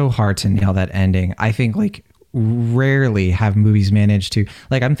 it's so hard to nail that ending. I think like rarely have movies managed to,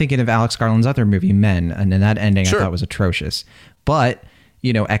 like, I'm thinking of Alex Garland's other movie Men, and then that ending I thought was atrocious, but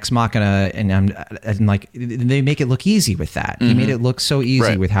Ex Machina and like they make it look easy with that. He made it look so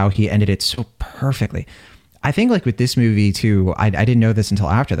easy with how he ended it so perfectly. I think like with this movie too, I didn't know this until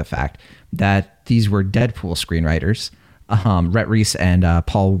after the fact that these were Deadpool screenwriters, Rhett Reese and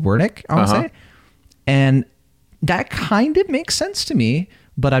Paul Wernick, I want to say. And that kind of makes sense to me,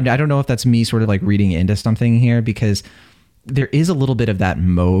 but I don't know if that's me sort of like reading into something here, because there is a little bit of that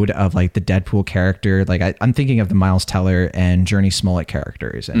mode of like the Deadpool character. Like I'm thinking of the Miles Teller and Journey Smollett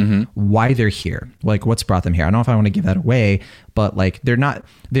characters and why they're here. Like what's brought them here. I don't know if I want to give that away, but like they're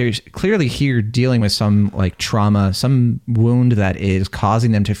clearly here dealing with some like trauma, some wound that is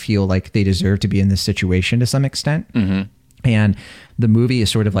causing them to feel like they deserve to be in this situation to some extent. And the movie is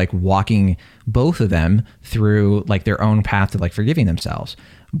sort of like walking both of them through like their own path to like forgiving themselves.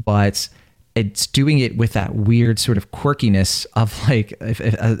 But it's doing it with that weird sort of quirkiness of like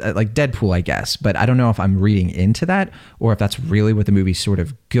like Deadpool, I guess. But I don't know if I'm reading into that or if that's really what the movie's sort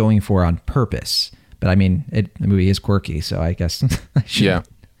of going for on purpose. But I mean, the movie is quirky, so I guess I should. Yeah.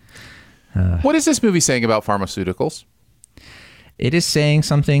 What is this movie saying about pharmaceuticals? It is saying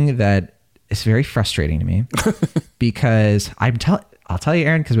something that is very frustrating to me because I'll tell you,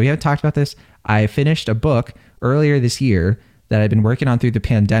 Aaron, because we haven't talked about this. I finished a book earlier this year that I've been working on through the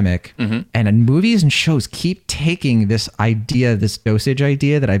pandemic, and movies and shows keep taking this idea, this dosage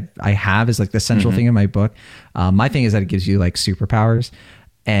idea that I have as like the central thing in my book. My thing is that it gives you like superpowers,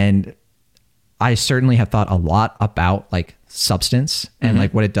 and I certainly have thought a lot about like substance and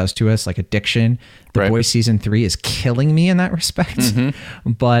like what it does to us, like addiction. The Boys season 3 is killing me in that respect.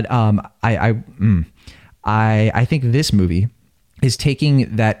 But I think this movie is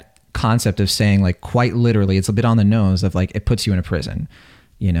taking that concept of saying like quite literally, it's a bit on the nose of like it puts you in a prison,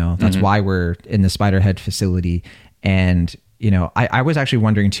 you know. That's why we're in the Spiderhead facility. And you know, I was actually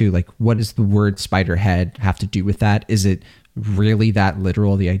wondering too, like what does the word Spiderhead have to do with that? Is it really that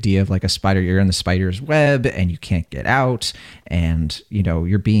literal, the idea of like a spider, you're in the spider's web and you can't get out, and you know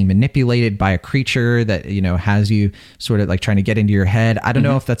you're being manipulated by a creature that, you know, has you sort of like trying to get into your head? I don't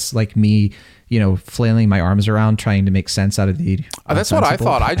know if that's like me, you know, flailing my arms around trying to make sense out of the that's what I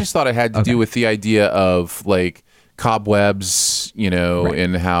thought. I just thought it had to do with the idea of like cobwebs, you know,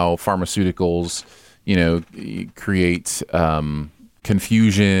 and how pharmaceuticals, you know, create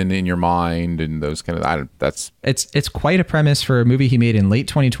confusion in your mind and those kind of it's quite a premise for a movie he made in late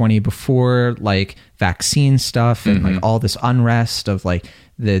 2020 before like vaccine stuff and like all this unrest of like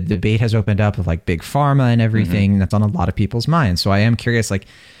the debate has opened up of like big pharma and everything that's on a lot of people's minds. So I am curious, like,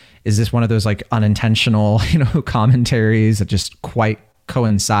 is this one of those like unintentional, you know, commentaries that just quite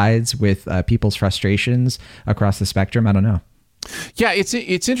coincides with people's frustrations across the spectrum? I don't know. Yeah, it's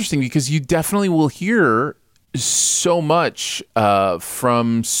interesting because you definitely will hear so much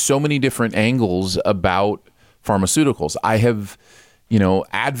from so many different angles about pharmaceuticals. I have, you know,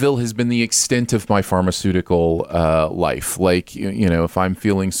 Advil has been the extent of my pharmaceutical life. Like, you know, if I'm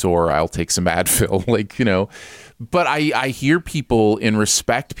feeling sore, I'll take some Advil, like, you know. But I hear people and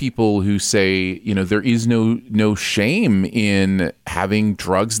respect people who say, you know, there is no shame in having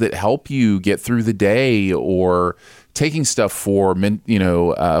drugs that help you get through the day, or taking stuff for, you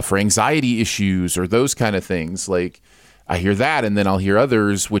know, for anxiety issues or those kind of things. Like, I hear that, and then I'll hear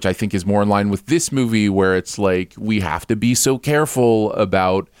others, which I think is more in line with this movie, where it's like we have to be so careful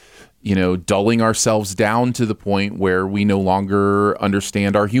about, you know, dulling ourselves down to the point where we no longer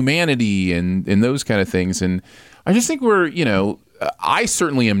understand our humanity and those kind of things. And I just think we're, you know, I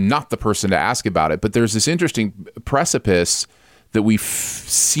certainly am not the person to ask about it, but there's this interesting precipice that we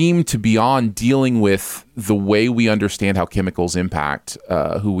seem to be on, dealing with the way we understand how chemicals impact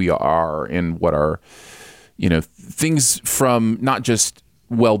who we are and what are, you know, things from not just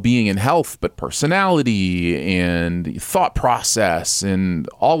well-being and health, but personality and thought process and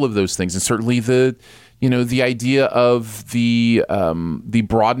all of those things. And certainly the, you know, the idea of the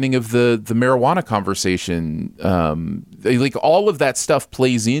broadening of the marijuana conversation, like all of that stuff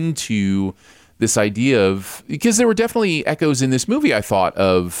plays into this idea of, because there were definitely echoes in this movie, I thought,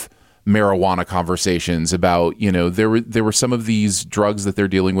 of marijuana conversations about, you know, there were some of these drugs that they're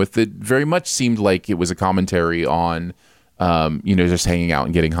dealing with that very much seemed like it was a commentary on, you know, just hanging out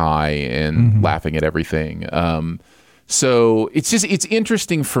and getting high and laughing at everything. So it's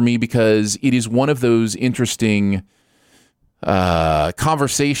interesting for me because it is one of those interesting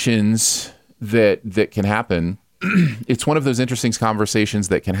conversations that can happen. It's one of those interesting conversations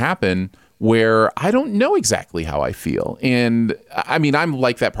that can happen where I don't know exactly how I feel. And I mean, I'm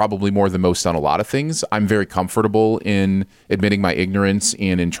like that probably more than most on a lot of things. I'm very comfortable in admitting my ignorance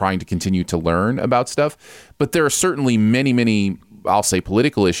and in trying to continue to learn about stuff. But there are certainly many, many, I'll say,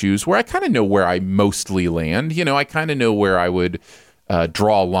 political issues where I kind of know where I mostly land. You know, I kind of know where I would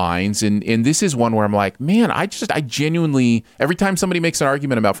draw lines, and this is one where I'm like, man, I genuinely, every time somebody makes an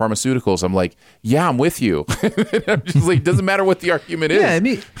argument about pharmaceuticals, I'm like, yeah, I'm with you. I'm just like, it doesn't matter what the argument is. Yeah, I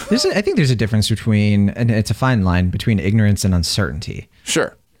mean, I think there's a difference between, and it's a fine line between ignorance and uncertainty.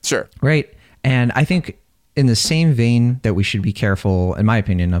 Sure. Right. And I think in the same vein that we should be careful, in my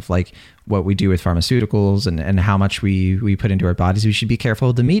opinion, of like what we do with pharmaceuticals and how much we put into our bodies, we should be careful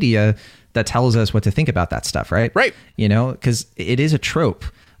of the media that tells us what to think about that stuff, right? Right. Because it is a trope.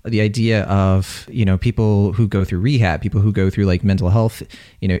 The idea of, people who go through rehab, people who go through like mental health,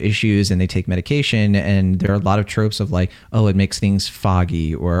 issues, and they take medication, and there are a lot of tropes of like, oh, it makes things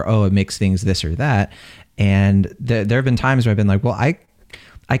foggy, or, oh, it makes things this or that. And there have been times where I've been like, well, I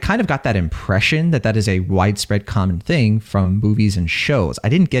kind of got that impression that is a widespread common thing from movies and shows. I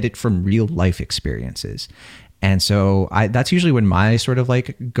didn't get it from real life experiences. And so that's usually when my sort of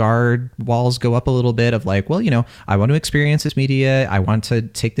like guard walls go up a little bit of like, well, I want to experience this media. I want to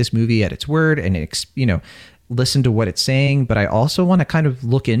take this movie at its word and, listen to what it's saying. But I also want to kind of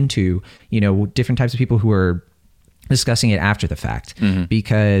look into, different types of people who are discussing it after the fact,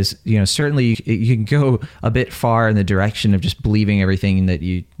 because certainly you can go a bit far in the direction of just believing everything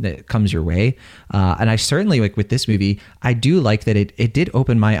that comes your way, and I certainly, like with this movie, I do like that it did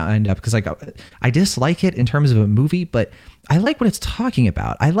open my mind up, because like I dislike it in terms of a movie, but I like what it's talking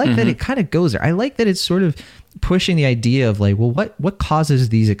about. I like that it kind of goes there. I like that it's sort of pushing the idea of like, well, what causes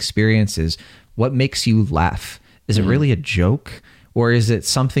these experiences? What makes you laugh? Is it really a joke, or is it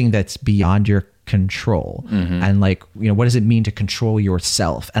something that's beyond your control? And like, what does it mean to control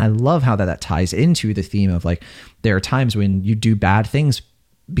yourself? And I love how that ties into the theme of like, there are times when you do bad things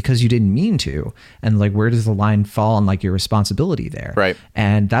because you didn't mean to, and like, where does the line fall on like your responsibility there? Right.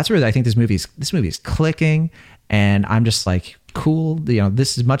 And that's where I think this movie is clicking, and I'm just like, cool,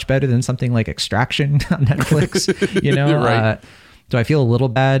 this is much better than something like Extraction on Netflix. Right. Do I feel a little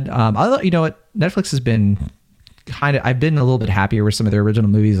bad? Although, what, Netflix has been I've been a little bit happier with some of their original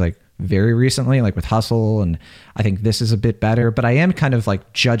movies, like very recently, like with Hustle, and I think this is a bit better, but I am kind of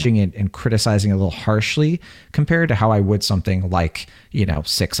like judging it and criticizing it a little harshly compared to how I would something like,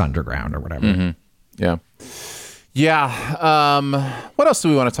 Six Underground or whatever. Yeah. What else do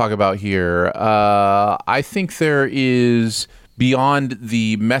we want to talk about here? I think there is, beyond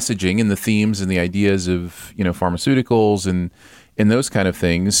the messaging and the themes and the ideas of, pharmaceuticals and those kind of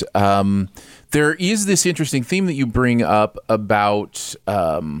things, there is this interesting theme that you bring up about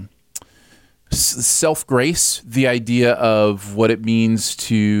self-grace, the idea of what it means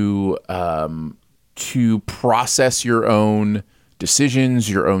to process your own decisions,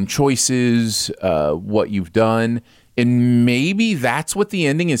 your own choices, what you've done. And maybe that's what the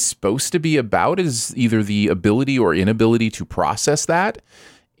ending is supposed to be about, is either the ability or inability to process that.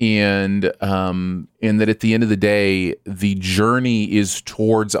 And that at the end of the day, the journey is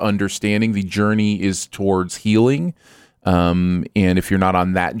towards understanding. The journey is towards healing. And if you're not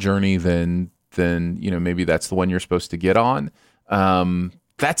on that journey, then maybe that's the one you're supposed to get on.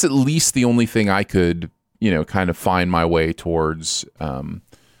 That's at least the only thing I could kind of find my way towards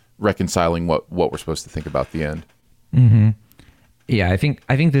reconciling what we're supposed to think about the end. Mm-hmm. Yeah, I think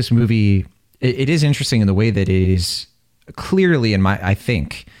this movie, it is interesting in the way that it is clearly, I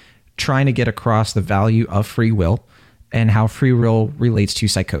think, trying to get across the value of free will and how free will relates to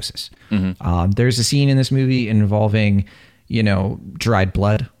psychosis. There's a scene in this movie involving, dried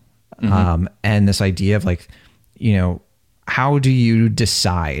blood, and this idea of like, how do you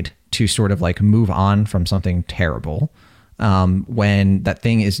decide to sort of like move on from something terrible when that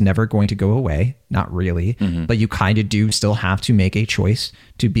thing is never going to go away? Not really, but you kind of do still have to make a choice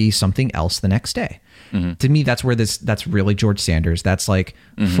to be something else the next day. To me, that's where that's really George Sanders. That's like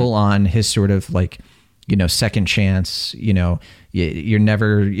full on his sort of like, second chance, you're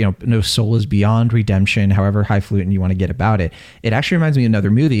never, no soul is beyond redemption, however highfalutin you want to get about it. It actually reminds me of another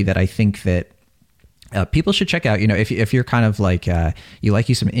movie that I think that people should check out. If you're kind of like, you like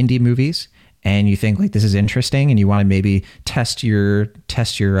some indie movies and you think like this is interesting and you want to maybe test your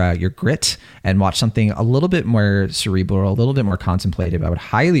grit and watch something a little bit more cerebral, a little bit more contemplative, I would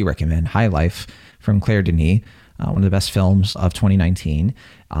highly recommend High Life from Claire Denis, one of the best films of 2019.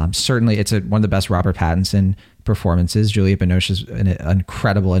 Certainly, it's one of the best Robert Pattinson performances. Juliette Binoche is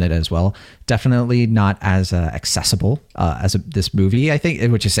incredible in it as well. Definitely not as accessible as this movie, I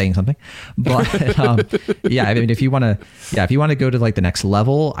think, which is saying something. But yeah, I mean, if you want to go to like the next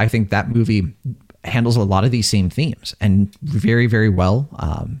level, I think that movie handles a lot of these same themes and very, very well.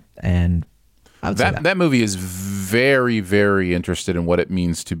 And I would say that movie is very, very interested in what it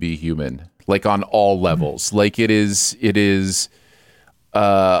means to be human, like on all levels. Like it is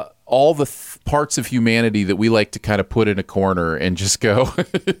all the parts of humanity that we like to kind of put in a corner and just go,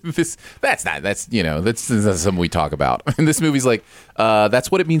 that's not something we talk about. And this movie's like, that's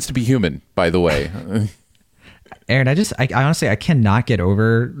what it means to be human, by the way. Aaron, I honestly, I cannot get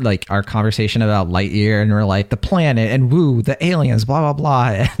over like our conversation about Lightyear, and we're like the planet and woo, the aliens, blah, blah,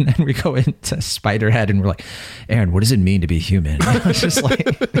 blah. And then we go into Spiderhead and we're like, Aaron, what does it mean to be human? It's just like,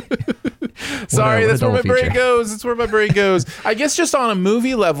 sorry, that's where my brain goes. That's where my brain goes. I guess just on a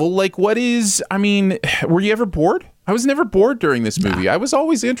movie level, like were you ever bored? I was never bored during this movie. I was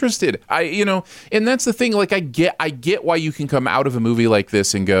always interested. And that's the thing. Like I get why you can come out of a movie like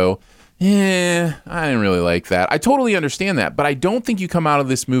this and go, I didn't really like that. I totally understand that, but I don't think you come out of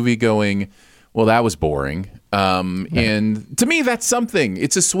this movie going, well, that was boring. And to me, that's something.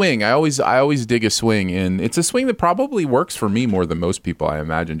 It's a swing. I always dig a swing, and it's a swing that probably works for me more than most people, I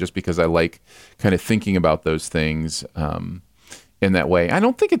imagine, just because I like kind of thinking about those things in that way. I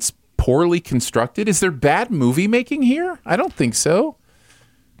don't think it's poorly constructed. Is there bad movie making here? I don't think so.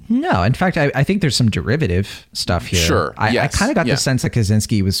 No, in fact, I think there's some derivative stuff here. Sure. I kind of got the sense that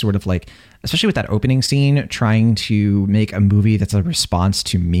Kaczynski was sort of like, especially with that opening scene, trying to make a movie that's a response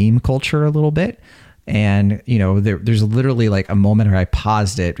to meme culture a little bit. And, there's literally like a moment where I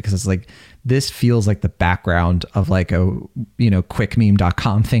paused it because it's like, this feels like the background of like a,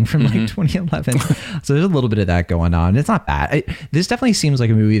 quickmeme.com thing from like 2011. So there's a little bit of that going on. It's not bad. This definitely seems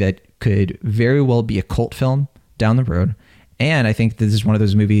like a movie that could very well be a cult film down the road. And I think this is one of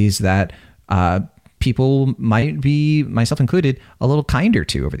those movies that people might be, myself included, a little kinder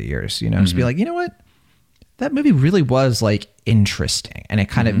to over the years. Just be like, you know what? That movie really was like interesting. And it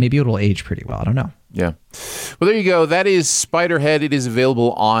kind of, maybe it'll age pretty well. I don't know. Yeah. Well, there you go. That is Spiderhead. It is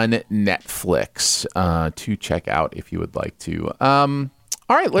available on Netflix to check out if you would like to. All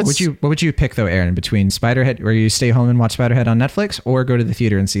right, let's. What would you pick though, Aaron, between Spiderhead, where you stay home and watch Spiderhead on Netflix, or go to the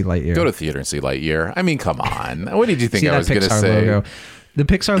theater and see Lightyear? Go to theater and see Lightyear. I mean, come on. What did you think I was going to say? Logo. The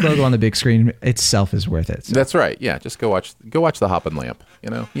Pixar logo on the big screen itself is worth it. So. That's right. Yeah, just go watch the Hop and Lamp. You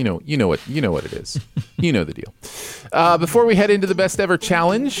know what it is. You know the deal. Before we head into the best ever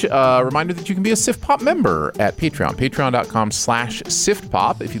challenge, reminder that you can be a SIFT Pop member at Patreon.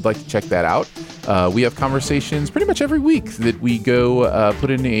 Patreon.com/SIFTPop if you'd like to check that out. We have conversations pretty much every week that we go put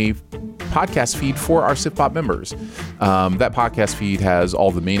in a podcast feed for our SIFT Pop members. That podcast feed has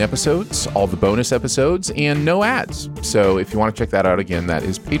all the main episodes, all the bonus episodes, and no ads. So if you want to check that out again, that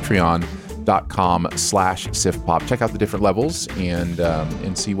is patreon.com/SIFTPop. Check out the different levels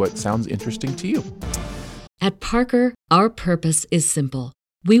and see what sounds interesting to you. At Parker, our purpose is simple.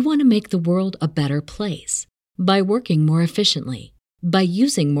 We want to make the world a better place by working more efficiently, by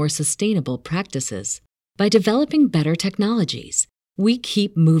using more sustainable practices, by developing better technologies. We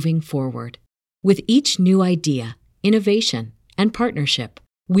keep moving forward. With each new idea, innovation, and partnership,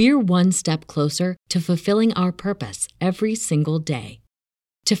 we're one step closer to fulfilling our purpose every single day.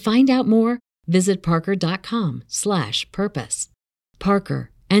 To find out more, visit parker.com/purpose.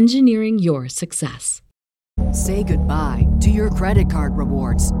 Parker, engineering your success. Say goodbye to your credit card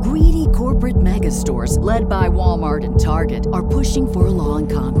rewards. Greedy corporate mega stores, led by Walmart and Target, are pushing for a law in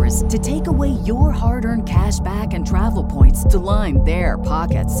Congress to take away your hard-earned cash back and travel points to line their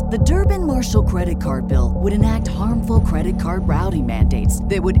pockets. The Durbin-Marshall credit card bill would enact harmful credit card routing mandates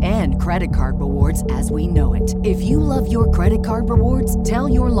that would end credit card rewards as we know it. If you love your credit card rewards, tell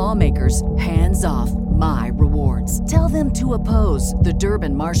your lawmakers, hands off my rewards. Tell them to oppose the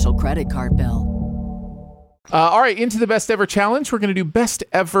Durbin-Marshall credit card bill. All right, into the best ever challenge. We're going to do best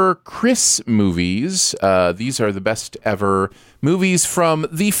ever Chris movies. These are the best ever movies from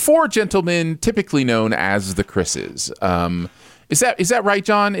the four gentlemen typically known as the Chris's. Is that right,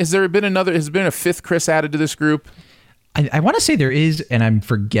 John? Has there been a fifth Chris added to this group? I want to say there is, and I'm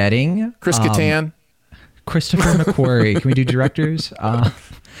forgetting. Chris Kattan? Christopher McQuarrie. Can we do directors? I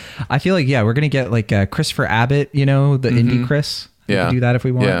feel like, we're going to get like Christopher Abbott, the indie Chris. We can do that if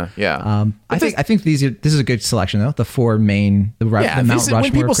we want. Yeah. I think this is a good selection though. The four main, the Mount Rushmore.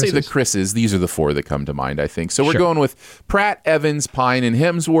 When people Chris's. say the Chris's, these are the four that come to mind, I think. So we're going with Pratt, Evans, Pine, and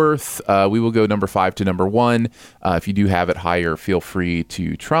Hemsworth. We will go number 5 to number 1. If you do have it higher, feel free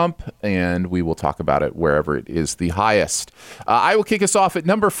to trump, and we will talk about it wherever it is the highest. I will kick us off at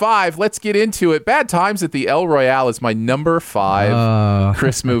number 5. Let's get into it. Bad Times at the El Royale is my number 5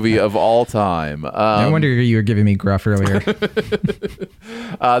 Chris movie of all time. No wonder you were giving me gruff earlier.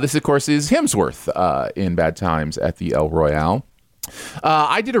 This, of course, is Hemsworth in Bad Times at the El Royale.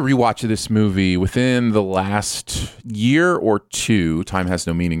 I did a rewatch of this movie within the last year or two. Time has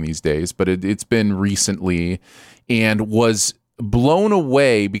no meaning these days, but it's been recently, and was blown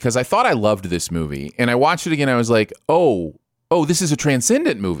away because I thought I loved this movie. And I watched it again. I was like, oh, oh, this is a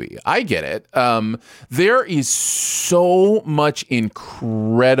transcendent movie. I get it. There is so much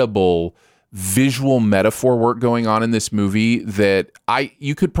incredible visual metaphor work going on in this movie that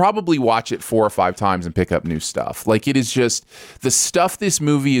you could probably watch it 4 or 5 times and pick up new stuff. Like, it is just the stuff this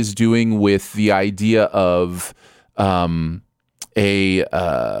movie is doing with the idea of a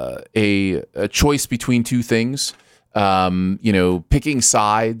choice between two things. Picking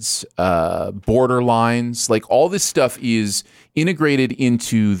sides, borderlines, like all this stuff is integrated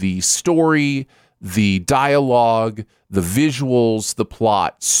into the story, the dialogue, the visuals, the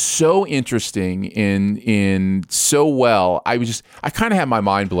plot. So interesting in so well. I kind of had my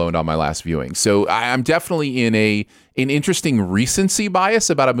mind blown on my last viewing. So I'm definitely in an interesting recency bias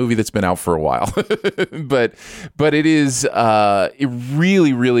about a movie that's been out for a while, but it is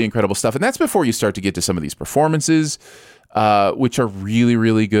really, really incredible stuff. And that's before you start to get to some of these performances, which are really,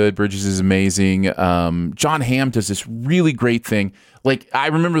 really good. Bridges is amazing. John Hamm does this really great thing. Like, I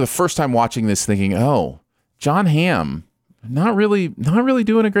remember the first time watching this thinking, oh, John Hamm, not really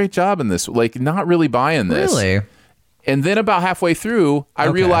doing a great job in this. Like, not really buying this. Really? And then about halfway through, I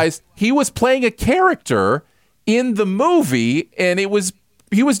realized he was playing a character in the movie, and he was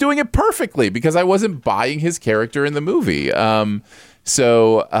doing it perfectly because I wasn't buying his character in the movie.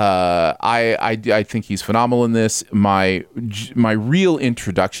 So I think he's phenomenal in this. My real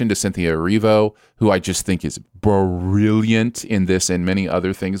introduction to Cynthia Erivo, who I just think is brilliant in this and many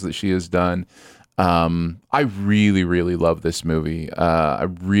other things that she has done. I really, really love this movie. I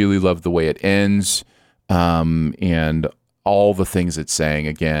really love the way it ends, and all the things it's saying,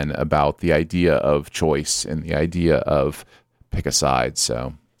 again, about the idea of choice and the idea of pick a side.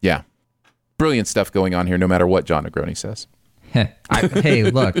 So, yeah, brilliant stuff going on here, no matter what John Negroni says. Hey,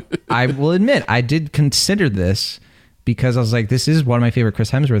 look, I will admit, I did consider this because I was like, this is one of my favorite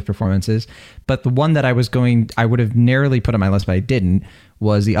Chris Hemsworth performances. But the one that I would have narrowly put on my list, but I didn't,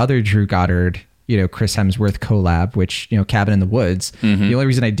 was the other Drew Goddard, Chris Hemsworth collab, which, Cabin in the Woods. Mm-hmm. The only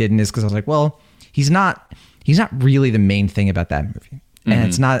reason I didn't is because I was like, well, he's not really the main thing about that movie. And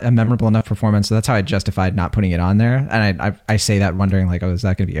it's not a memorable enough performance. So that's how I justified not putting it on there. And I say that wondering like, oh, is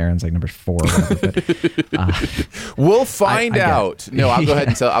that going to be Aaron's like number 4? Or whatever? But, we'll find out. No, I'll go ahead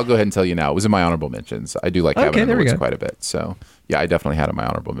and tell you now. It was in my honorable mentions. I do like Cabin in the Woods quite a bit. So yeah, I definitely had it in my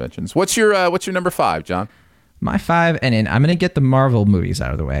honorable mentions. What's your number 5, John? My 5, and I'm going to get the Marvel movies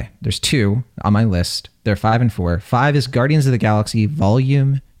out of the way. There's 2 on my list. They're 5 and 4. 5 is Guardians of the Galaxy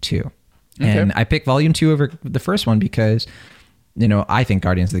Volume 2. And I picked Volume 2 over the first one because, I think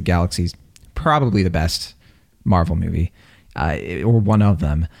Guardians of the Galaxy is probably the best Marvel movie, or one of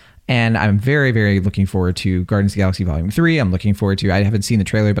them. And I'm very, very looking forward to Guardians of the Galaxy Volume 3. I'm looking forward to, I haven't seen the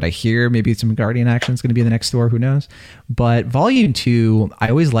trailer, but I hear maybe some Guardian action is going to be in the next Thor. Who knows? But Volume 2, I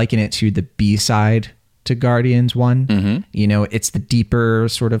always liken it to the B-side to Guardians 1. Mm-hmm. It's the deeper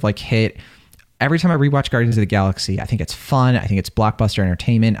sort of like hit. Every time I rewatch Guardians of the Galaxy, I think it's fun. I think it's blockbuster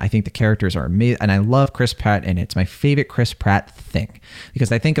entertainment. I think the characters are amazing. And I love Chris Pratt, and it's my favorite Chris Pratt thing.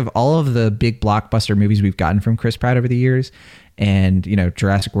 Because I think of all of the big blockbuster movies we've gotten from Chris Pratt over the years, and,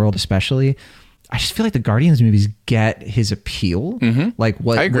 Jurassic World especially, I just feel like the Guardians movies get his appeal. Mm-hmm. Like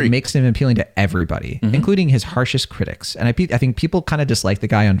what makes him appealing to everybody, including his harshest critics. And I think people kind of dislike the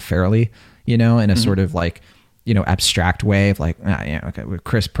guy unfairly, in a sort of like, abstract way of like, okay, with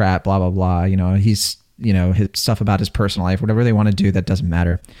Chris Pratt, blah, blah, blah, he's, his stuff about his personal life, whatever they want to do, that doesn't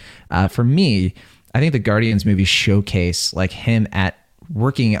matter. For me, I think the Guardians movies showcase like him at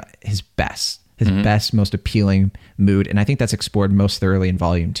working his best, most appealing mood. And I think that's explored most thoroughly in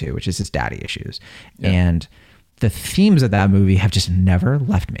Volume 2, which is his daddy issues. Yeah. And the themes of that movie have just never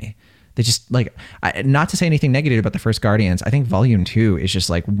left me. They just like, not to say anything negative about the first Guardians, I think Volume 2 is just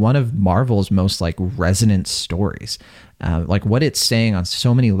like one of Marvel's most like resonant stories. Like what it's saying on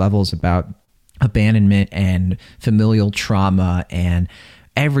so many levels about abandonment and familial trauma. And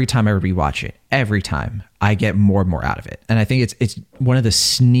every time I rewatch it, every time I get more and more out of it. And I think it's one of the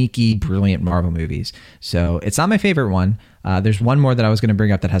sneaky, brilliant Marvel movies. So it's not my favorite one. There's one more that I was going to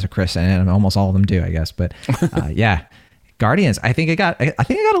bring up that has a Chris in it, and almost all of them do, I guess. But yeah. Guardians, I think it got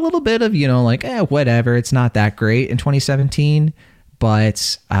a little bit of, whatever. It's not that great in 2017,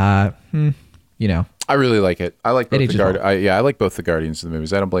 but I really like it. I like both the Guardians. I like both the Guardians of the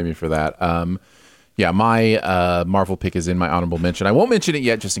movies. I don't blame you for that. My Marvel pick is in my honorable mention. I won't mention it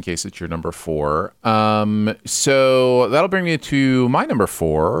yet, just in case it's your number 4. So that'll bring me to my number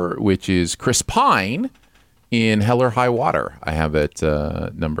 4, which is Chris Pine in Hell or High Water. I have it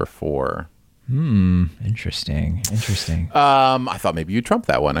number 4. Interesting. I thought maybe you trumped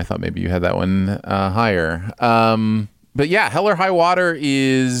that one. I thought maybe you had that one higher. But yeah, Hell or High Water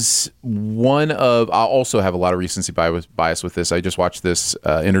is one of. I also have a lot of recency bias with this. I just watched this,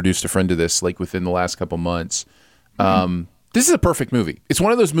 introduced a friend to this like within the last couple months. This is a perfect movie. It's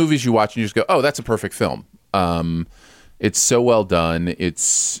one of those movies you watch and you just go, "Oh, that's a perfect film." It's so well done.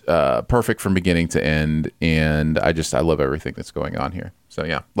 It's perfect from beginning to end, and I love everything that's going on here. So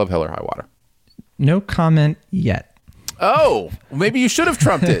yeah, love Hell or High Water. No comment yet. Oh, maybe you should have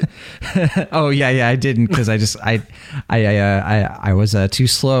trumped it. Oh yeah, I didn't because I was too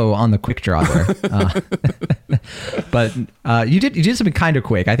slow on the quick draw there. But you did something kind of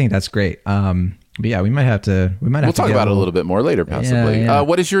quick. I think that's great. But yeah, we might have to. We'll talk about it a little bit more later, possibly. Yeah.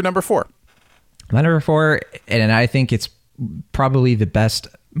 What is your number 4? My number 4, and I think it's probably the best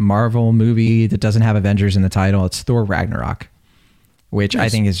Marvel movie that doesn't have Avengers in the title. It's Thor Ragnarok, which I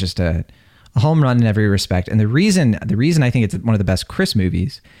think is just a home run in every respect. And the reason I think it's one of the best Chris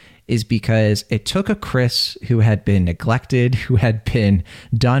movies is because it took a Chris who had been neglected, who had been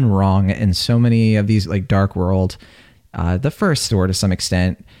done wrong in so many of these like Dark World, the first Thor to some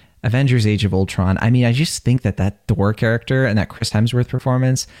extent, Avengers Age of Ultron. I mean, I just think that Thor character and that Chris Hemsworth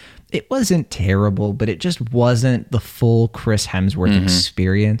performance, it wasn't terrible, but it just wasn't the full Chris Hemsworth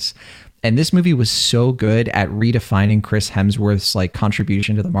experience. And this movie was so good at redefining Chris Hemsworth's like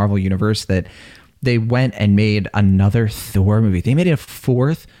contribution to the Marvel universe that they went and made another Thor movie. They made a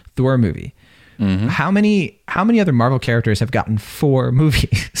 4th Thor movie. How many other Marvel characters have gotten 4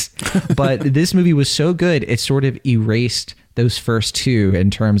 movies? But this movie was so good, it sort of erased those first 2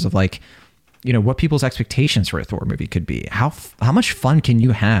 in terms of like, you know, what people's expectations for a Thor movie could be. How much fun can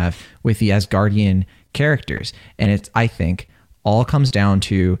you have with the Asgardian characters? And it's, I think, all comes down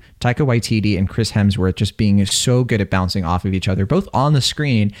to Taika Waititi and Chris Hemsworth just being so good at bouncing off of each other, both on the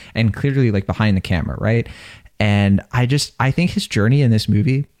screen and clearly like behind the camera, right? And I think his journey in this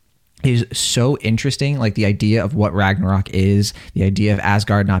movie is so interesting. Like the idea of what Ragnarok is, the idea of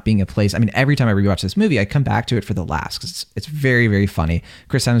Asgard not being a place. I mean, every time I rewatch this movie, I come back to it for the laughs because it's very, very funny.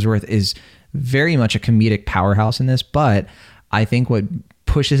 Chris Hemsworth is very much a comedic powerhouse in this, but I think what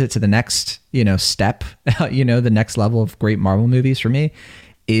pushes it to the next, step, the next level of great Marvel movies for me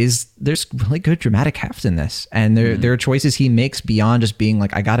is there's really good dramatic heft in this. And there are choices he makes beyond just being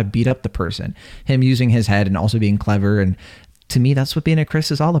like, I got to beat up the person, him using his head and also being clever. And to me, that's what being a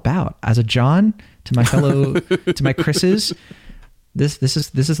Chris is all about. As a John, to my fellow, to my Chris's, this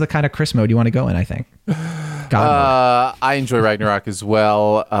is the kind of Chris mode you want to go in, I think. I enjoy Ragnarok as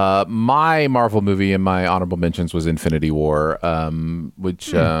well. My Marvel movie in my honorable mentions was Infinity War,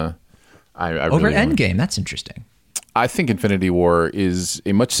 which I over really Endgame. That's interesting. I think Infinity War is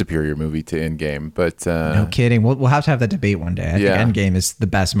a much superior movie to Endgame, but no kidding. We'll have to have that debate one day. I think Endgame is the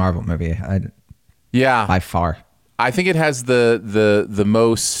best Marvel movie. By far. I think it has the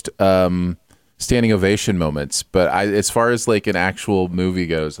most standing ovation moments, but as far as like an actual movie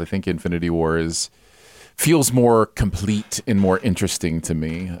goes, I think Infinity War feels more complete and more interesting to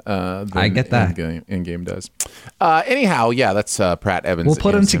me than I get that. Endgame does. Anyhow, yeah, that's Pratt Evans. We'll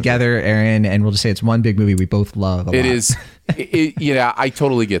put them together, Aaron, and we'll just say it's one big movie we both love a lot. It is. I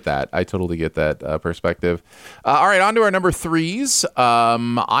totally get that. I totally get that perspective. All right, on to our number 3s.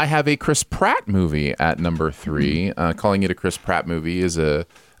 I have a Chris Pratt movie at number 3. Calling it a Chris Pratt movie is a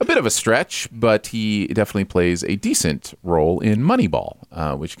bit of a stretch, but he definitely plays a decent role in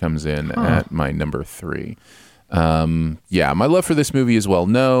Moneyball, which comes in at my number 3. My love for this movie is well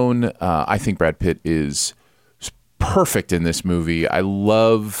known. I think Brad Pitt is perfect in this movie. I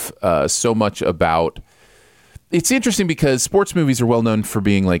love so much about... It's interesting because sports movies are well known for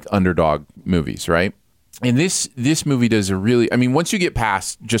being like underdog movies, right? And this movie does once you get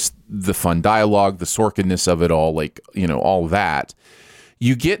past just the fun dialogue, the Sorkin-ness of it all, all that,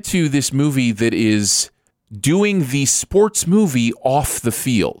 you get to this movie that is doing the sports movie off the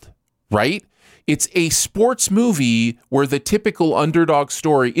field, right? It's a sports movie where the typical underdog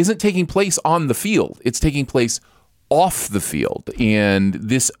story isn't taking place on the field. It's taking place off the field. And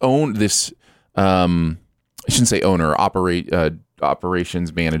I shouldn't say owner,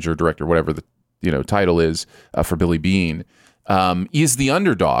 operations manager, director, whatever the title is for Billy Beane, is the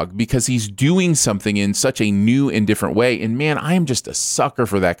underdog because he's doing something in such a new and different way. And man, I am just a sucker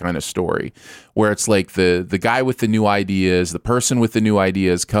for that kind of story where it's like the guy with the new ideas, the person with the new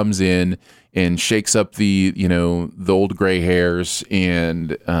ideas comes in and shakes up the old gray hairs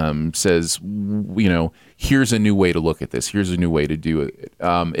and says, here's a new way to look at this. Here's a new way to do it.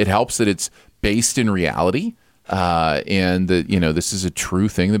 It helps that it's based in reality, and that this is a true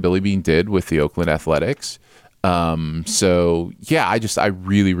thing that Billy Beane did with the Oakland Athletics. I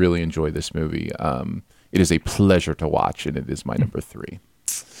really, really enjoy this movie. It is a pleasure to watch, and it is my number 3.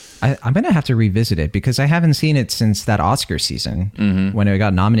 I'm going to have to revisit it because I haven't seen it since that Oscar season when it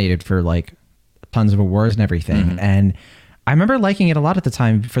got nominated for like tons of awards and everything. And I remember liking it a lot at the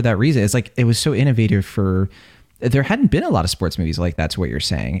time for that reason. It's like, it was so innovative there hadn't been a lot of sports movies like that, to what you're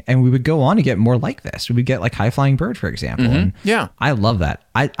saying. And we would go on to get more like this. We would get like High Flying Bird, for example. And yeah, I love that.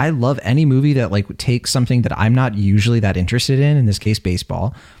 I love any movie that like takes something that I'm not usually that interested in this case,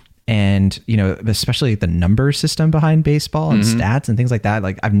 baseball. And, you know, especially the number system behind baseball and stats and things like that.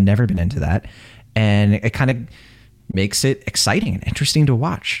 Like, I've never been into that. And it kind of makes it exciting and interesting to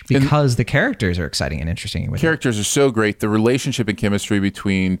watch because the characters are exciting and interesting. Characters are so great. The relationship and chemistry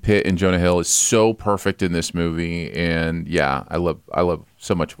between Pitt and Jonah Hill is so perfect in this movie. And yeah, I love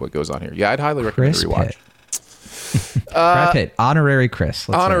so much of what goes on here. Yeah, I'd highly recommend a rewatch. Brad Pitt, honorary Chris.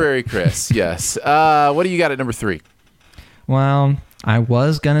 Honorary Chris, yes. What do you got at number 3? Well, I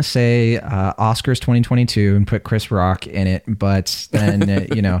was going to say Oscars 2022 and put Chris Rock in it, but then,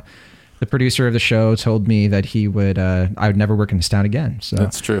 you know, the producer of the show told me that I would never work in his town again. So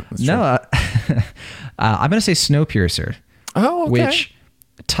that's true. I'm going to say Snowpiercer. Oh, okay. Which,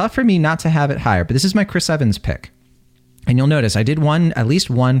 tough for me not to have it higher, but this is my Chris Evans pick. And you'll notice I did at least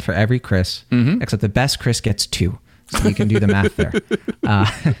one for every Chris, except the best Chris gets 2. So you can do the math there.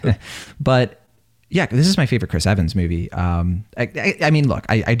 But yeah, this is my favorite Chris Evans movie. I mean, look,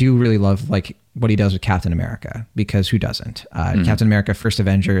 I do really love like what he does with Captain America, because who doesn't? Captain America: First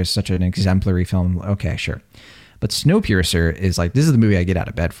Avenger is such an exemplary film. Okay, sure. But Snowpiercer is like, this is the movie I get out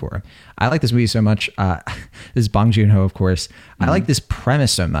of bed for. I like this movie so much. This is Bong Joon-ho, of course. I like this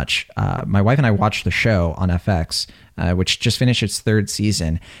premise so much. My wife and I watched the show on FX, which just finished its 3rd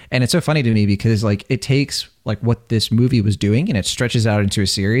season. And it's so funny to me because like it takes like what this movie was doing and it stretches out into a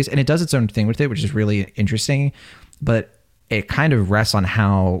series and it does its own thing with it, which is really interesting. But it kind of rests on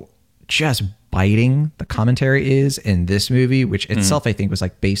how just biting the commentary is in this movie, which itself I think was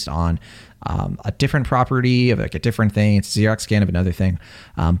like based on a different property of like a different thing. It's a Xerox scan of another thing.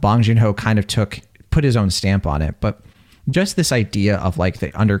 Bong Joon-ho kind of put his own stamp on it, but just this idea of like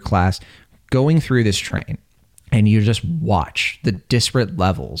the underclass going through this train and you just watch the disparate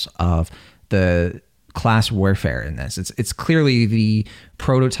levels of the class warfare in this. It's clearly the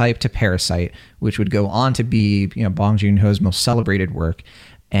prototype to Parasite, which would go on to be, you know, Bong Joon-ho's most celebrated work.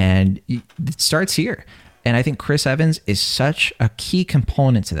 And it starts here. And I think Chris Evans is such a key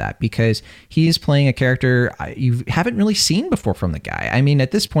component to that because he's playing a character you haven't really seen before from the guy. I mean,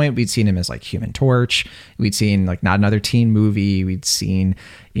 at this point, we'd seen him as like Human Torch. We'd seen like Not Another Teen Movie. We'd seen,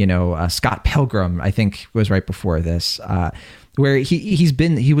 you know, Scott Pilgrim, I think was right before this, where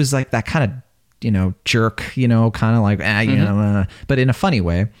he was like that kind of, you know, jerk, you know, kind of like, you know, but in a funny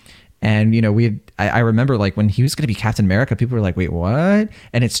way. And, you know, I remember like when he was going to be Captain America, people were like, wait, what?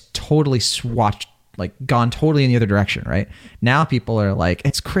 And it's totally gone totally in the other direction, right? Now people are like,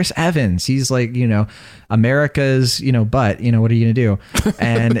 it's Chris Evans. He's like, you know, America's, you know, butt, you know, what are you going to do?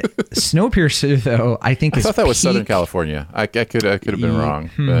 And Snowpiercer, though, I think I thought that was Southern California. I could have been wrong.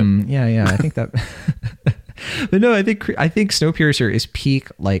 But. Yeah. I think that, but no, I think Snowpiercer is peak,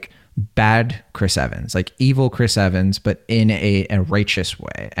 like, bad Chris Evans, like evil Chris Evans, but in a righteous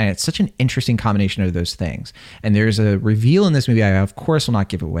way. And it's such an interesting combination of those things. And there's a reveal in this movie, I of course will not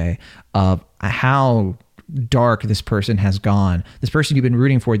give away, of how dark this person has gone. This person you've been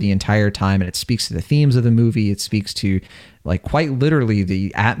rooting for the entire time. And it speaks to the themes of the movie. It speaks to like quite literally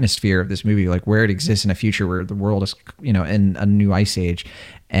the atmosphere of this movie, like where it exists in a future where the world is, you know, in a new ice age.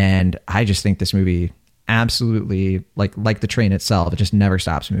 And I just think this movie absolutely like the train itself, it just never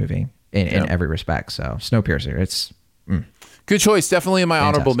stops moving in every respect. So Snowpiercer, it's good choice, definitely in my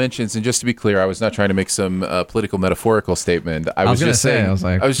honorable mentions. And just to be clear, I was not trying to make some political metaphorical statement. I was just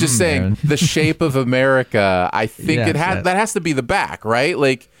saying the shape of America. I think that has to be the back, right?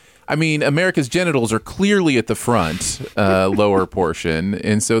 Like, I mean, America's genitals are clearly at the front, lower portion,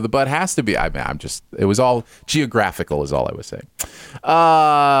 and so the butt has to be. It was all geographical, is all I was saying.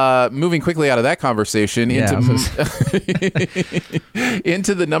 Moving quickly out of that conversation into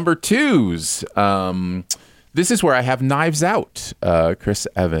the number 2s. This is where I have Knives Out. Chris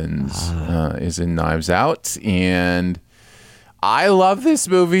Evans is in Knives Out, and I love this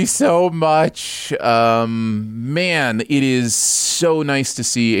movie so much. Man, it is so nice to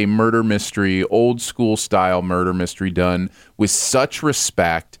see a murder mystery, old school style murder mystery done with such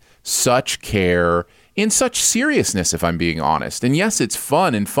respect, such care, and such seriousness, if I'm being honest. And yes, it's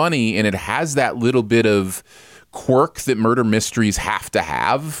fun and funny, and it has that little bit of quirk that murder mysteries have to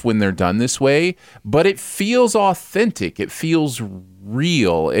have when they're done this way, but it feels authentic. It feels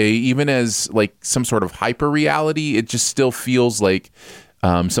real, even as like some sort of hyper reality. It just still feels like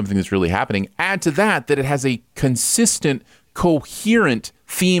something that's really happening. Add to that it has a consistent, coherent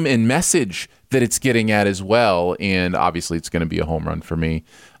theme and message that it's getting at as well. And obviously it's going to be a home run for me.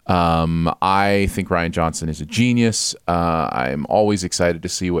 I think Rian Johnson is a genius. I'm always excited to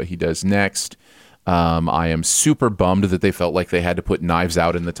see what he does next. I am super bummed that they felt like they had to put Knives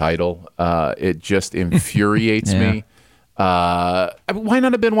Out in the title. It just infuriates me. Why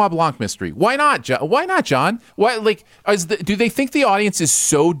not a Benoit Blanc mystery? Why not, John? Why, do they think the audience is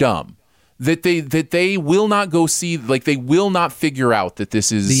so dumb that they will not go see, like, they will not figure out that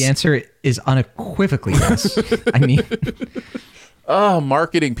this is... The answer is unequivocally yes. I mean...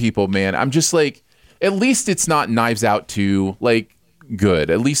 marketing people, man. I'm just like, at least it's not Knives Out 2, like, good.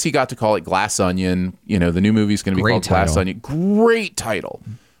 At least he got to call it Glass Onion. You know, the new movie's going to be called Glass Onion. Great title.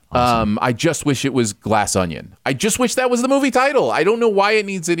 Awesome. I just wish it was Glass Onion. I just wish that was the movie title. I don't know why it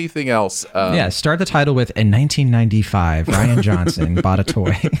needs anything else. Start the title with, in 1995, Rian Johnson bought a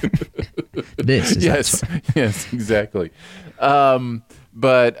toy. This is yes, exactly.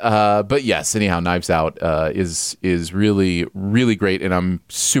 But yes, anyhow, Knives Out is really, really great, and I'm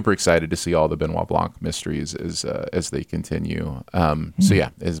super excited to see all the Benoit Blanc mysteries as they continue. So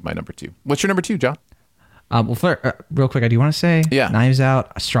yeah, this is my number 2. What's your number 2, John? Real quick, I do want to say, Knives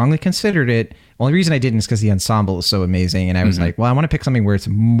Out, I strongly considered it. Only reason I didn't is because the ensemble is so amazing, and I was like, well, I want to pick something where it's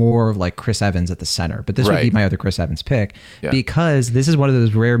more like Chris Evans at the center, but this would be my other Chris Evans pick, because this is one of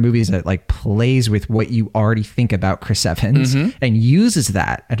those rare movies that like plays with what you already think about Chris Evans and uses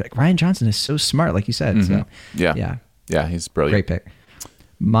that. And Rian Johnson is so smart, like you said. So yeah, he's brilliant. Great pick.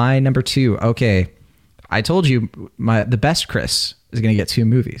 My number 2. Okay, I told you the best Chris is going to get 2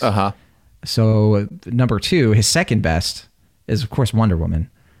 movies. So number 2, his second best, is of course Wonder Woman.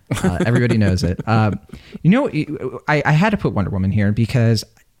 Everybody knows it. I had to put Wonder Woman here because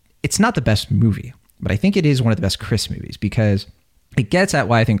it's not the best movie, but I think it is one of the best Chris movies because it gets at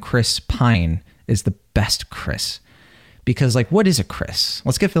why I think Chris Pine is the best Chris. Because, like, what is a Chris?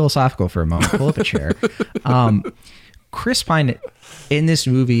 Let's get philosophical for a moment. Pull up a chair. Chris Pine in this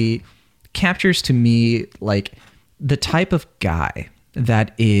movie captures to me like the type of guy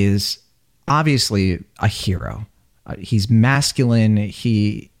that is obviously a hero. He's masculine.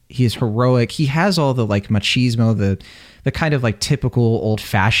 He is heroic. He has all the like machismo, the kind of like typical old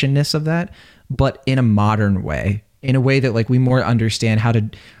fashionedness of that, but in a modern way, in a way that like we more understand how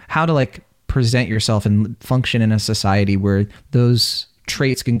to like present yourself and function in a society where those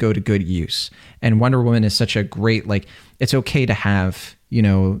traits can go to good use. And Wonder Woman is such a great, like, it's okay to have, you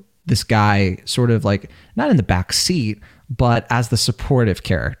know, this guy sort of like not in the back seat, but as the supportive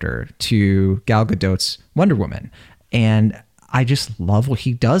character to Gal Gadot's Wonder Woman. And I just love what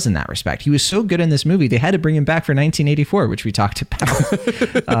he does in that respect. He was so good in this movie, they had to bring him back for 1984, which we talked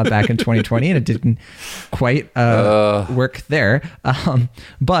about back in 2020, and it didn't quite work there.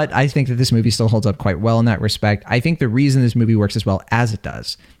 But I think that this movie still holds up quite well in that respect. I think the reason this movie works as well as it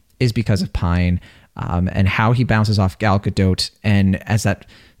does is because of Pine and how he bounces off Gal Gadot and as that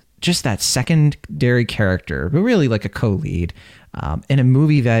secondary character, but really like a co-lead in a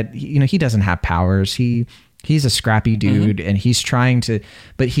movie that, you know, he doesn't have powers. He's a scrappy dude and he's trying to,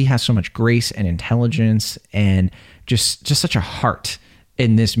 but he has so much grace and intelligence and just such a heart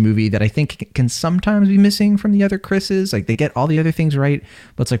in this movie that I think can sometimes be missing from the other Chris's. Like they get all the other things right,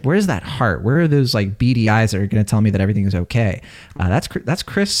 but it's like, where's that heart? Where are those like beady eyes that are going to tell me that everything is okay? That's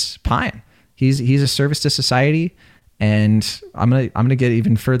Chris Pine. He's a service to society. And I'm gonna get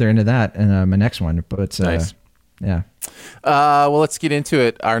even further into that in my next one. But nice. Yeah. Well, let's get into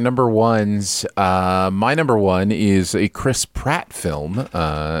it. Our number ones. My number 1 is a Chris Pratt film.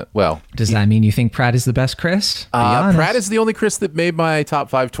 Does that mean you think Pratt is the best Chris? Pratt is the only Chris that made my top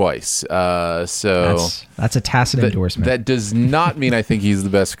 5 twice. So that's a tacit endorsement. That does not mean I think he's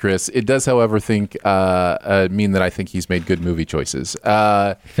the best Chris. It does, however, mean that I think he's made good movie choices.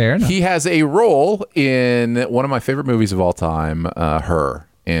 Fair enough. He has a role in one of my favorite movies of all time, Her,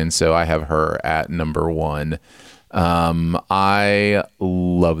 and so I have Her at number 1. I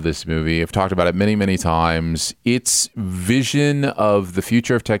love this movie. I've talked about it many, many times. Its vision of the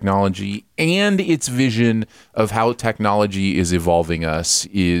future of technology and its vision of how technology is evolving us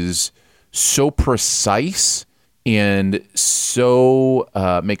is so precise and so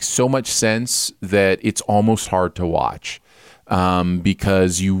makes so much sense that it's almost hard to watch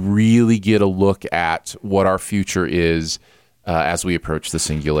because you really get a look at what our future is as we approach the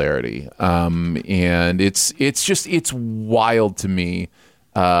singularity. And it's wild to me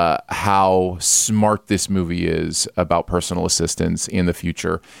how smart this movie is about personal assistants in the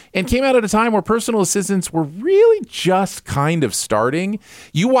future, and came out at a time where personal assistants were really just kind of starting.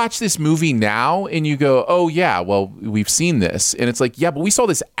 You watch this movie now and you go, oh yeah, well, we've seen this. And it's like, yeah, but we saw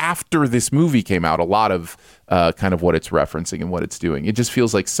this after this movie came out. A lot of kind of what it's referencing and what it's doing. It just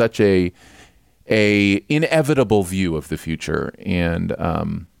feels like such a inevitable view of the future.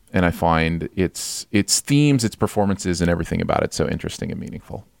 And I find its themes, its performances, and everything about it so interesting and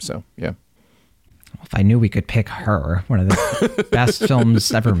meaningful. So, yeah. Well, if I knew we could pick Her, one of the best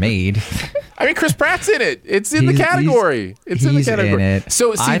films ever made. I mean, Chris Pratt's in it. It's in the category. It's in the category. In it.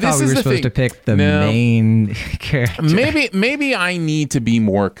 So, see, I thought we were supposed to pick the main character. Maybe I need to be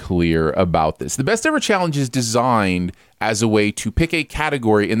more clear about this. The Best Ever Challenge is designed as a way to pick a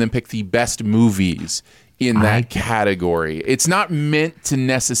category and then pick the best movies in that category. It's not meant to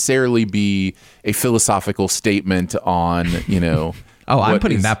necessarily be a philosophical statement on, I'm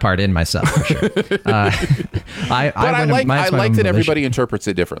putting that part in myself for sure. I like that everybody interprets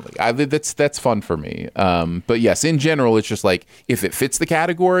it differently. That's fun for me. But yes, in general, it's just like, if it fits the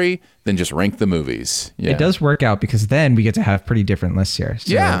category, then just rank the movies. Yeah. It does work out because then we get to have pretty different lists here.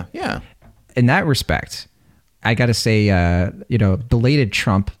 So yeah. In that respect, I got to say, belated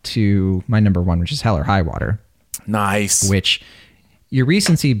trump to my number one, which is Hell or High Water. Nice. Which your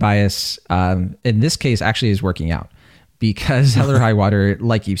recency bias, in this case, actually is working out, because Hell or High Water,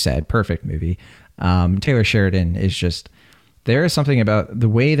 like you said, perfect movie. Taylor Sheridan is just, there is something about the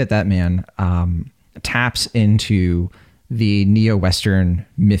way that man taps into the neo-Western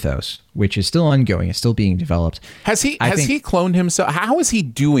mythos, which is still ongoing, is still being developed. Has he cloned himself? How is he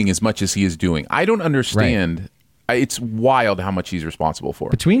doing as much as he is doing? I don't understand. Right. It's wild how much he's responsible for.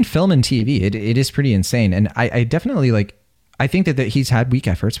 Between film and TV, it is pretty insane. And I definitely I think that he's had weak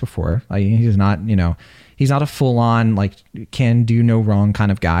efforts before. He's not, he's not a full-on, can do no wrong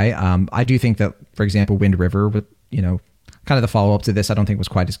kind of guy. I do think that, for example, Wind River, with, kind of the follow-up to this, I don't think was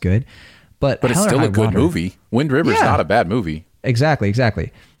quite as good. But it's still a good movie. Wind River is not a bad movie. Exactly.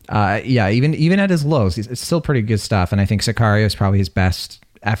 Even at his lows, it's still pretty good stuff. And I think Sicario is probably his best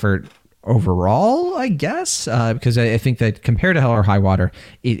effort overall, I guess, because I think that compared to Hell or High Water,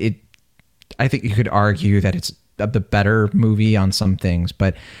 I think you could argue that it's the better movie on some things.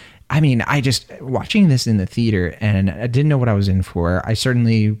 But I mean, I just watching this in the theater, and I didn't know what I was in for. I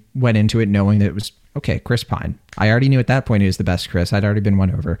certainly went into it knowing that it was, okay, Chris Pine. I already knew at that point he was the best Chris. I'd already been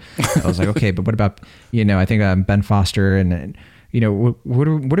won over. I was like, okay, but what about, I think Ben Foster and what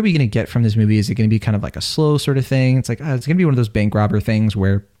are we going to get from this movie? Is it going to be kind of like a slow sort of thing? It's like, it's going to be one of those bank robber things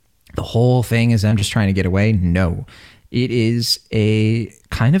where the whole thing is them just trying to get away. No, it is a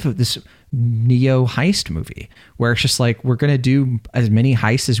kind of this neo heist movie where it's just like, we're going to do as many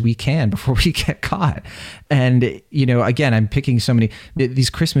heists as we can before we get caught. And, again, I'm picking so many, these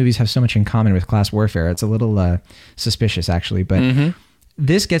Chris movies have so much in common with class warfare. It's a little suspicious actually, but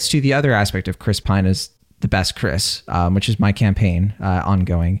this gets to the other aspect of Chris Pine as the best Chris, which is my campaign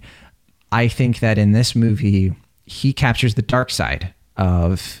ongoing. I think that in this movie, he captures the dark side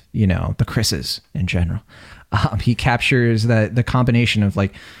of, the Chris's in general. He captures the combination of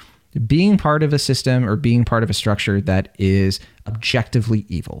being part of a system or being part of a structure that is objectively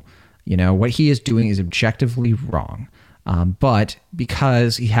evil. What he is doing is objectively wrong. But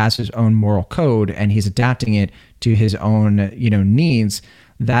because he has his own moral code and he's adapting it to his own, needs,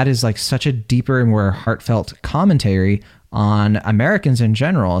 that is such a deeper and more heartfelt commentary on Americans in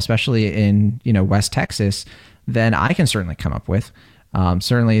general, especially in, West Texas, than I can certainly come up with.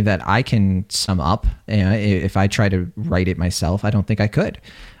 Certainly that I can sum up. If I try to write it myself, I don't think I could.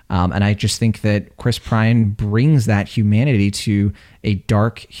 And I just think that Chris Pine brings that humanity to a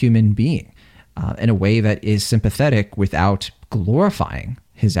dark human being in a way that is sympathetic without glorifying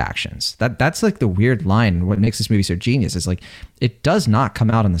his actions. That's the weird line. What makes this movie so genius is it does not come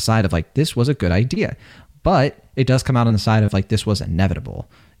out on the side of this was a good idea, but it does come out on the side of this was inevitable,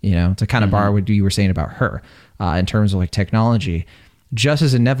 to kind of borrow what you were saying about Her in terms of technology. Just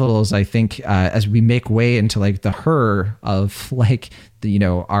as inevitable as I think as we make way into the Her of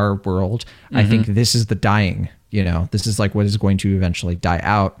our world, I think this is the dying, this is what is going to eventually die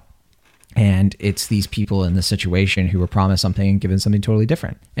out. And it's these people in this situation who were promised something and given something totally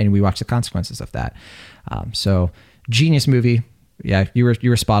different. And we watch the consequences of that. So genius movie. Yeah, you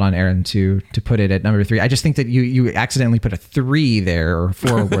were spot on, Aaron, to put it at number 3. I just think that you accidentally put a 3 there or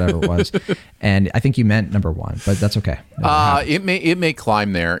 4 or whatever it was, and I think you meant number 1, but that's okay. It may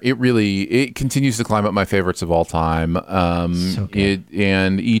climb there. It continues to climb up my favorites of all time. So good.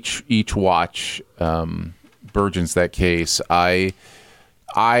 And each watch burgeons that case. I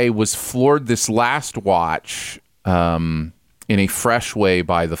was floored this last watch. in a fresh way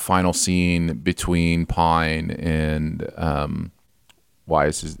by the final scene between Pine and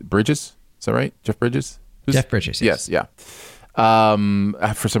Bridges. Is that right? Jeff Bridges? Jeff Bridges. Yes. Yeah.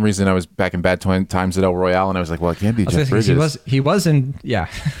 For some reason, I was back in Bad Times at El Royale, and I was like, well, it can't be Jeff Bridges. He was in, yeah.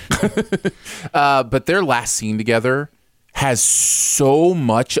 But their last scene together has so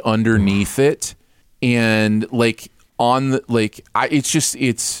much underneath it, and it's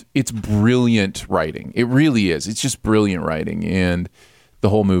brilliant writing. It really is. It's just brilliant writing, and the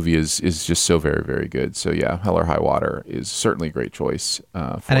whole movie is just so very, very good. So yeah, Hell or High Water is certainly a great choice.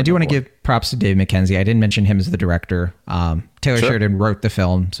 And I do want to give props to Dave Mackenzie. I didn't mention him as the director. Taylor Sheridan wrote the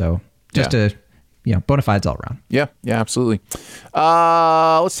film, so just bona fides all around. Yeah, absolutely.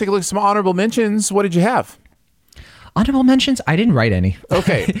 Let's take a look at some honorable mentions. What did you have? Honorable mentions? I didn't write any.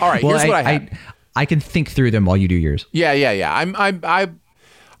 Okay, all right. Well, here's what I had. I can think through them while you do yours. Yeah.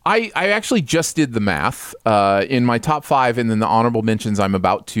 I actually just did the math in my top 5, and then the honorable mentions I'm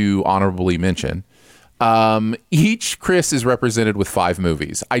about to honorably mention. Each Chris is represented with 5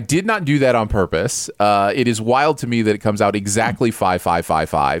 movies. I did not do that on purpose. It is wild to me that it comes out exactly 5, 5, 5,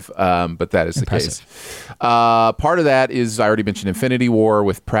 5. But that is Impressive. The case. Part of that is I already mentioned Infinity War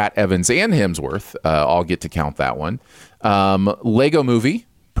with Pratt, Evans, and Hemsworth. I'll get to count that one. Lego Movie.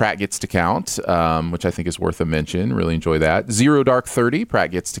 Pratt gets to count, which I think is worth a mention. Really enjoy that. Zero Dark 30,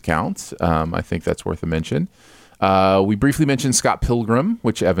 Pratt gets to count. I think that's worth a mention. We briefly mentioned Scott Pilgrim,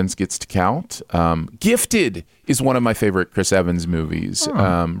 which Evans gets to count. Gifted is one of my favorite Chris Evans movies.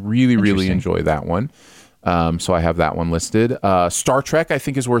 Really enjoy that one. So I have that one listed. Star Trek, I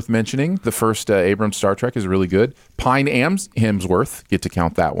think, is worth mentioning. The first Abrams Star Trek is really good. Pine and Hemsworth get to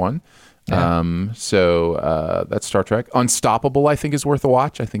count that one. So that's Star Trek. Unstoppable, I think, is worth a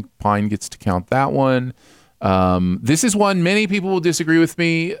watch. I think Pine gets to count that one. This is one many people will disagree with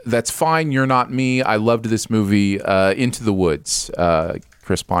me. That's fine. You're not me. I loved this movie. Into the Woods.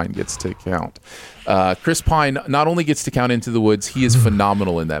 Chris Pine gets to count. Chris Pine not only gets to count Into the Woods, he is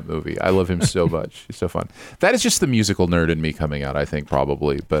phenomenal in that movie. I love him so much. He's so fun. That is just the musical nerd in me coming out, I think,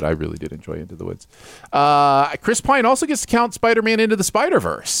 probably. But I really did enjoy Into the Woods. Chris Pine also gets to count Spider-Man Into the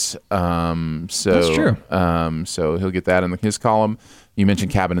Spider-Verse. That's true. So he'll get that in his column. You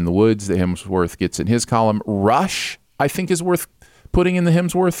mentioned Cabin in the Woods that Hemsworth gets in his column. Rush, I think, is worth putting in the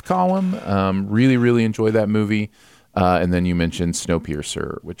Hemsworth column. Really enjoy that movie. And then you mentioned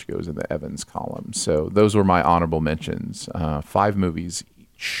Snowpiercer, which goes in the Evans column. So those were my honorable mentions. 5 movies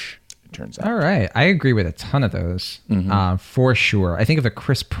each, it turns out. All right. I agree with a ton of those, for sure. I think of the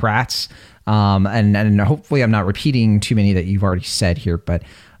Chris Pratt's, and hopefully I'm not repeating too many that you've already said here, but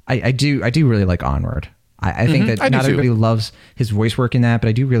I do really like Onward. I think that not everybody loves his voice work in that, but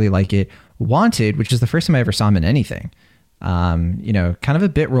I do really like it. Wanted, which is the first time I ever saw him in anything. Kind of a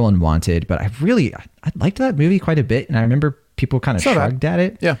bit role in Wanted, but I liked that movie quite a bit, and I remember people kind of shrugged at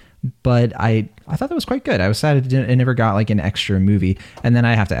it. Yeah, but I thought that was quite good. I was sad it never got like an extra movie. And then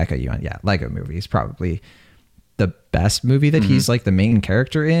I have to echo you on Lego Movie is probably the best movie that he's like the main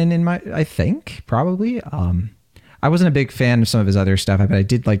character in I think probably. I wasn't a big fan of some of his other stuff, but I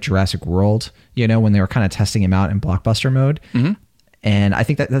did like Jurassic World. When they were kind of testing him out in blockbuster mode. And I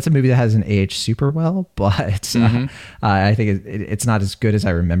think that's a movie that hasn't aged super well, but I think it's not as good as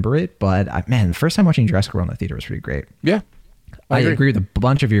I remember it. But the first time watching Jurassic World in the theater was pretty great. Yeah. I agree with a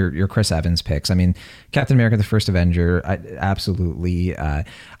bunch of your Chris Evans picks. I mean, Captain America, the First Avenger, absolutely. I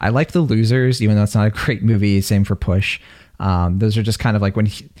liked The Losers, even though it's not a great movie. Same for Push. Those are just kind of like when,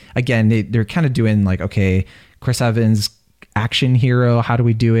 they're kind of doing like, okay, Chris Evans, action hero, how do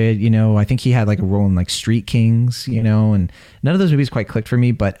we do it? I think he had like a role in like Street Kings, and none of those movies quite clicked for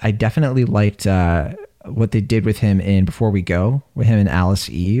me, but I definitely liked what they did with him in Before We Go, with him and Alice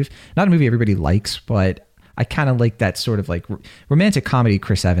Eve. Not a movie everybody likes, but I kind of like that sort of like romantic comedy.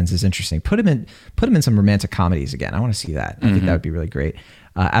 Chris Evans is interesting. Put him in some romantic comedies again. I want to see that. I think that would be really great.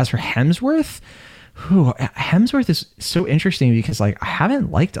 As for Hemsworth, Hemsworth is so interesting because like I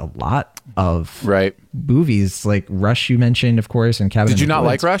haven't liked a lot of movies like Rush you mentioned, of course, and Cabin. Did you not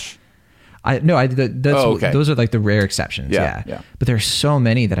like Rush? Those are like the rare exceptions. Yeah. But there's so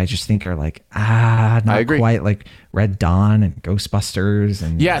many that I just think are like not quite like Red Dawn and Ghostbusters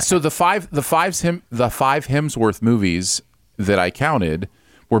and So the five Hemsworth movies that I counted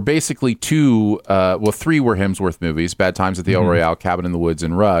were basically 3 were Hemsworth movies: Bad Times at the El Royale, Cabin in the Woods,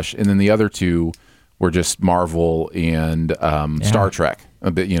 and Rush, and then the other 2 were just Marvel and Star Trek,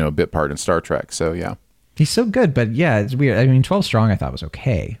 a bit part in Star Trek. So yeah, he's so good. But yeah, it's weird. I mean, 12 Strong I thought was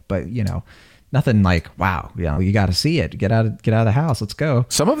okay, but nothing like wow. You got to see it. Get out of the house. Let's go.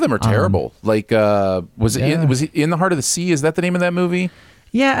 Some of them are terrible. Was it In the Heart of the Sea? Is that the name of that movie?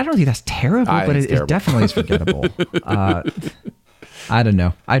 Yeah, I don't think that's terrible, but it definitely is forgettable. I don't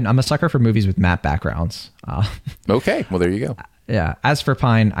know. I'm a sucker for movies with map backgrounds. Okay, well, there you go. Yeah. As for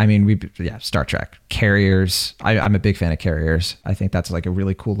Pine, I mean, Star Trek, Carriers. I'm a big fan of Carriers. I think that's like a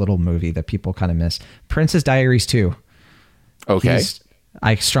really cool little movie that people kind of miss. Princess Diaries 2. Okay.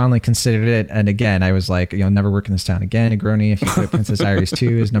 I strongly considered it. And again, I was like, never work in this town again. Negroni, if you put Princess Diaries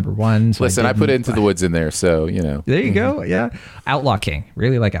 2 as number 1. So listen, I put Into the Woods in there. So, There you go. Yeah. Outlaw King.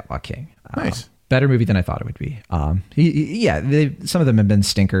 Really like Outlaw King. Nice. Better movie than I thought it would be. Some of them have been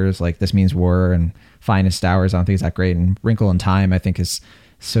stinkers, like This Means War and Finest Hours. I don't think it's that great. And Wrinkle in Time, I think, is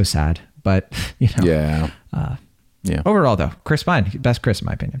so sad. But, Yeah. Overall, though, Chris Pine, best Chris, in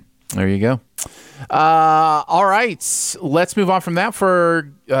my opinion. There you go. All right. Let's move on from that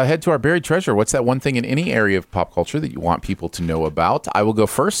head to our buried treasure. What's that one thing in any area of pop culture that you want people to know about? I will go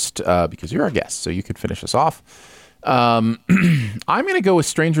first because you're our guest, so you could finish us off. I'm going to go with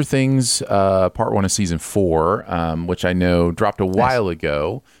Stranger Things, part 1 of season 4, which I know dropped a while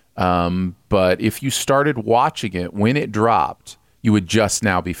ago. But if you started watching it when it dropped, you would just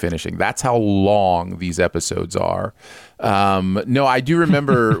now be finishing. That's how long these episodes are. No, I do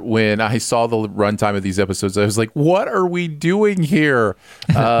remember when I saw the runtime of these episodes, I was like, what are we doing here?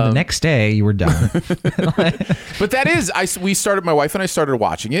 The next day you were done. But that is, my wife and I started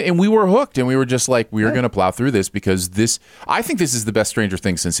watching it and we were hooked and we were just like, we are going to plow through this because I think this is the best Stranger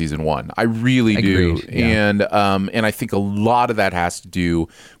Things since season 1. I really do. Yeah. And I think a lot of that has to do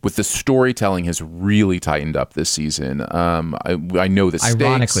with the storytelling has really tightened up this season. I know the stakes.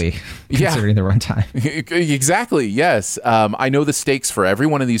 Ironically, considering the runtime. Exactly. Yes. I know the stakes for every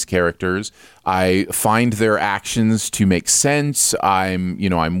one of these characters. I find their actions to make sense.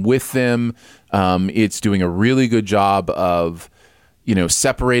 I'm with them. It's doing a really good job of,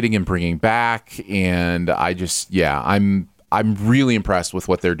 separating and bringing back. And I'm really impressed with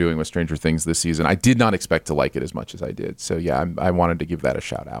what they're doing with Stranger Things this season. I did not expect to like it as much as I did. So yeah, I wanted to give that a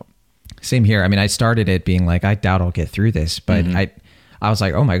shout out. Same here. I mean, I started it being like, I doubt I'll get through this, but I was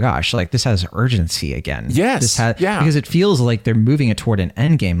like, oh my gosh, like this has urgency again. Yes. Because it feels like they're moving it toward an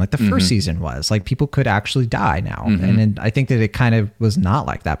end game, like the first season was. Like people could actually die now. And I think that it kind of was not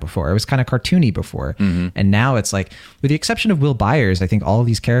like that before. It was kind of cartoony before. And now it's like, with the exception of Will Byers, I think all of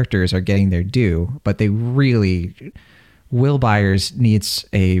these characters are getting their due, but Will Byers needs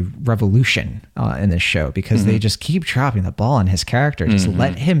a revolution in this show because they just keep dropping the ball on his character. Just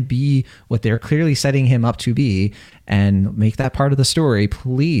let him be what they're clearly setting him up to be and make that part of the story,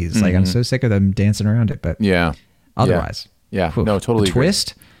 please. Like, I'm so sick of them dancing around it, but otherwise. Yeah. No, totally. The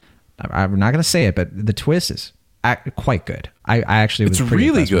twist, I'm not going to say it, but the twist is quite good. I actually was pretty really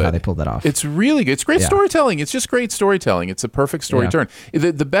impressed good with how they pulled that off. It's really good. It's great storytelling. It's just great storytelling. It's a perfect story turn.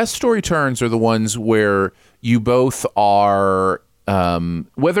 The best story turns are the ones where you both are,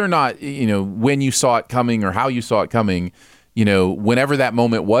 whether or not, when you saw it coming or how you saw it coming, whenever that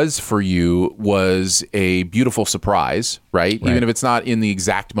moment was for you was a beautiful surprise, right? Even if it's not in the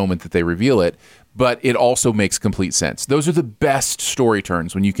exact moment that they reveal it, but it also makes complete sense. Those are the best story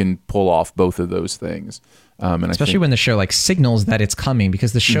turns when you can pull off both of those things. And especially when the show like signals that it's coming,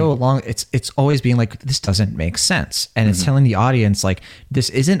 because the show it's always being like, this doesn't make sense. And it's telling the audience like,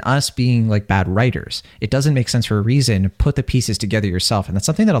 this isn't us being like bad writers. It doesn't make sense for a reason. Put the pieces together yourself. And that's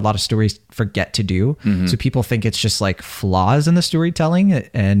something that a lot of stories forget to do. So people think it's just like flaws in the storytelling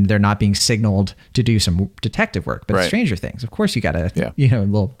and they're not being signaled to do some detective work. But Stranger Things, of course you got a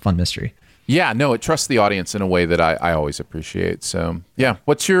little fun mystery. Yeah, no, it trusts the audience in a way that I always appreciate. So yeah.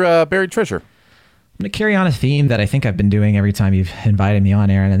 What's your buried treasure? I'm going to carry on a theme that I think I've been doing every time you've invited me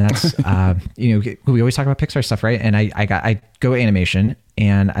on, Aaron, and that's, we always talk about Pixar stuff, right? And I go animation,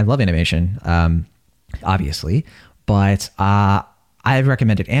 and I love animation, obviously, but I've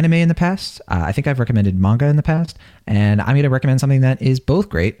recommended anime in the past. I think I've recommended manga in the past, and I'm going to recommend something that is both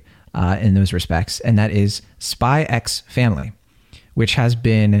great in those respects, and that is Spy X Family, which has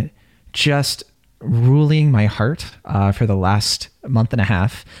been just ruling my heart for the last month and a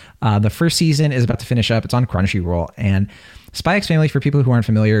half. The first season is about to finish up. It's on Crunchyroll. And Spy X Family, for people who aren't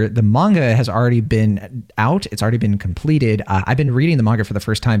familiar, the manga has already been out. It's already been completed. I've been reading the manga for the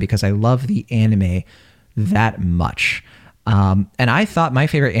first time because I love the anime that much. And I thought my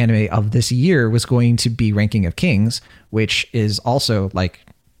favorite anime of this year was going to be Ranking of Kings, which is also like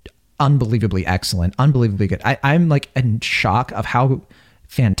unbelievably excellent, unbelievably good. I'm like in shock of how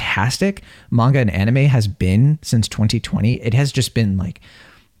fantastic manga and anime has been since 2020. It has just been like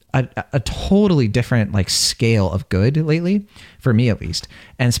a totally different like scale of good lately, for me at least.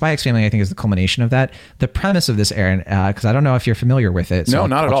 And Spy X Family, I think, is the culmination of that. The premise of this, Aaron, because I don't know if you're familiar with it. So no,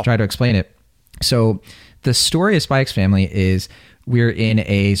 not at all. I'll try to explain it. So the story of Spy X Family is we're in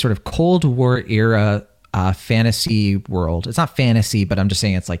a sort of Cold War era fantasy world. It's not fantasy, but I'm just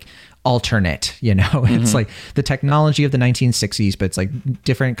saying it's like alternate, you know. Mm-hmm. It's like the technology of the 1960s, but it's like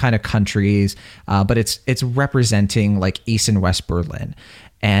different kind of countries, but it's representing like East and West Berlin.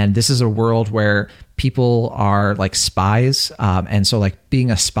 And this is a world where people are like spies. And so like being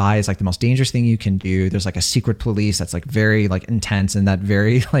a spy is like the most dangerous thing you can do. There's like a secret police that's like very like intense in that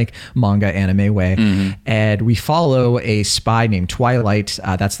very like manga anime way. Mm-hmm. And we follow a spy named Twilight.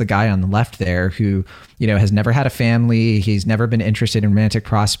 That's the guy on the left there who, you know, has never had a family. He's never been interested in romantic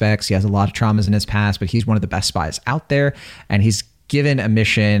prospects. He has a lot of traumas in his past, but he's one of the best spies out there. And he's given a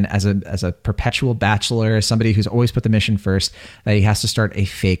mission as a perpetual bachelor, somebody who's always put the mission first, that he has to start a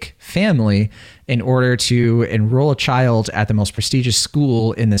fake family in order to enroll a child at the most prestigious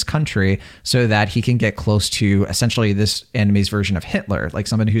school in this country so that he can get close to essentially this anime's version of Hitler, like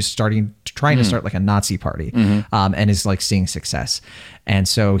somebody who's trying to start like a Nazi party, and is like seeing success. And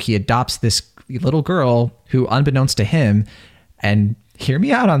so he adopts this little girl who, unbeknownst to him, and hear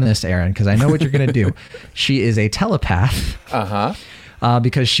me out on this, Aaron, because I know what you're going to do. She is a telepath.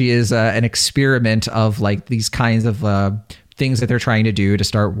 Because she is an experiment of like these kinds of things that they're trying to do to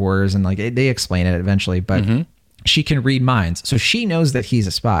start wars. And like they explain it eventually, but she can read minds. So she knows that he's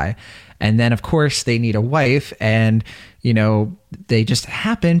a spy. And then, of course, they need a wife. And, you know, they just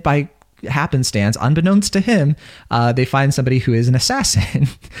happen by happenstance, unbeknownst to him, they find somebody who is an assassin.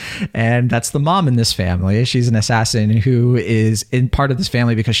 And that's the mom in this family. She's an assassin who is in part of this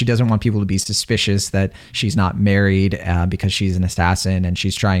family because she doesn't want people to be suspicious that she's not married, because she's an assassin and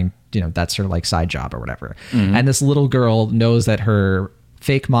she's trying, you know, that's her like side job or whatever. And this little girl knows that her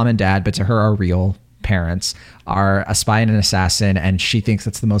fake mom and dad, but to her are real parents, are a spy and an assassin, and she thinks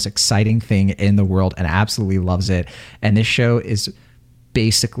it's the most exciting thing in the world and absolutely loves it. And this show is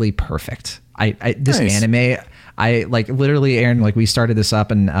basically perfect. This anime, I like literally, Aaron, like we started this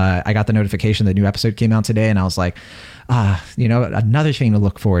up and I got the notification the new episode came out today, and I was like, you know, another thing to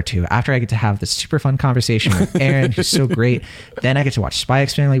look forward to after I get to have this super fun conversation with Aaron, who's so great. Then I get to watch Spy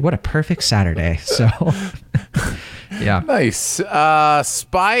X Family. What a perfect Saturday. So yeah. Nice.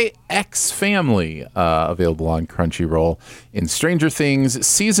 Spy X Family, available on Crunchyroll. In Stranger Things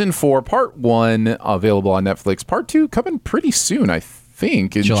Season 4, Part 1, available on Netflix. Part 2 coming pretty soon, I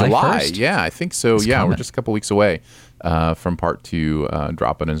think, in July. 1st? Yeah, I think so. It's coming. We're just a couple weeks away from Part 2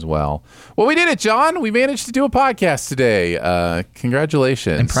 dropping as well. Well, we did it, John. We managed to do a podcast today.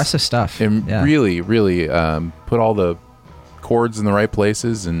 Congratulations. Impressive stuff. And really, really put all the chords in the right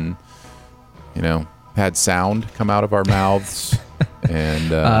places and, you know, had sound come out of our mouths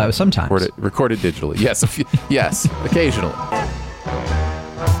and sometimes recorded digitally. Yes, yes, occasionally.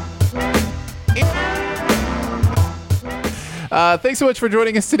 Thanks so much for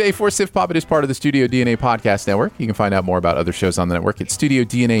joining us today for Sif Pop. It is part of the Studio DNA Podcast Network. You can find out more about other shows on the network at Studio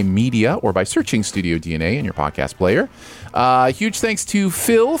DNA Media or by searching Studio DNA in your podcast player. Huge thanks to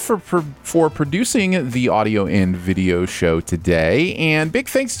Phil for producing the audio and video show today. And big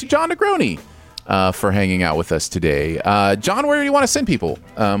thanks to John Negroni for hanging out with us today. John, where do you want to send people?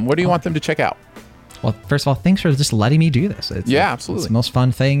 What do you want them to check out? Well, first of all, thanks for just letting me do this. Absolutely. It's the most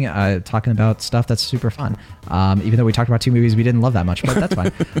fun thing, talking about stuff that's super fun. Even though we talked about two movies we didn't love that much, but that's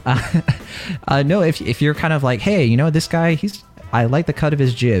fine. No, if you're kind of like, hey, you know, this guy, I like the cut of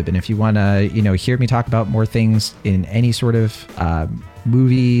his jib. And if you want to, you know, hear me talk about more things in any sort of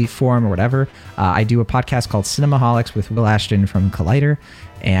movie form or whatever, I do a podcast called Cinemaholics with Will Ashton from Collider.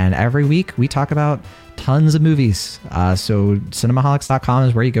 And every week we talk about tons of movies. So cinemaholics.com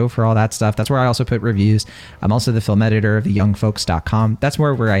is where you go for all that stuff. That's where I also put reviews. I'm also the film editor of theyoungfolks.com. That's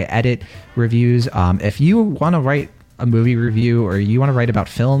where I edit reviews. If you want to write a movie review or you want to write about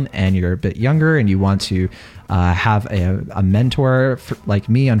film and you're a bit younger and you want to have a mentor like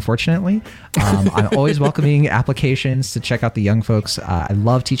me, unfortunately, I'm always welcoming applications to check out The Young Folks. I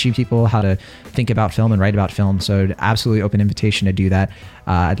love teaching people how to think about film and write about film. So absolutely open invitation to do that.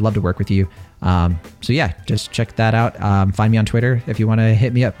 I'd love to work with you. So yeah, just check that out. Find me on Twitter. If you want to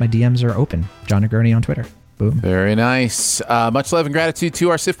hit me up, my DMs are open. John Negroni on Twitter. Boom. Very nice. Much love and gratitude to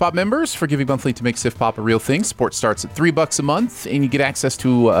our Sif Pop members for giving monthly to make Sif Pop a real thing. Support starts at $3 a month, and you get access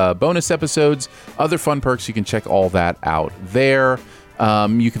to bonus episodes, other fun perks. You can check all that out there.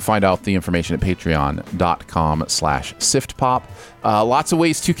 You can find out the information at patreon.com/siftpop. Lots of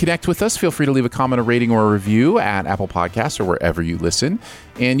ways to connect with us. Feel free to leave a comment, a rating, or a review at Apple Podcasts or wherever you listen.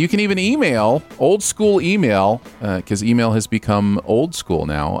 And you can even email, old school email, because email has become old school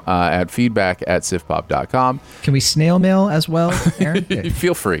now, at feedback@sifpop.com. Can we snail mail as well, Aaron?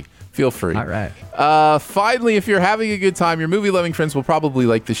 Feel free. Feel free. All right. Finally, if you're having a good time, your movie-loving friends will probably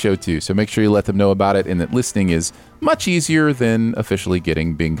like the show too. So make sure you let them know about it and that listening is much easier than officially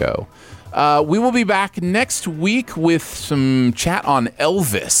getting bingo. We will be back next week with some chat on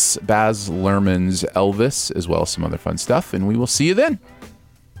Elvis, Baz Luhrmann's Elvis, as well as some other fun stuff. And we will see you then.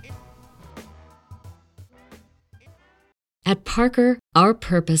 At Parker, our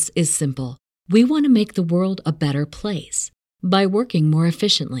purpose is simple. We want to make the world a better place by working more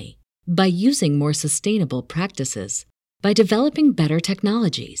efficiently, by using more sustainable practices, by developing better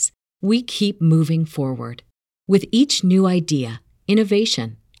technologies. We keep moving forward. With each new idea,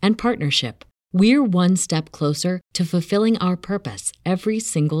 innovation, and partnership, we're one step closer to fulfilling our purpose every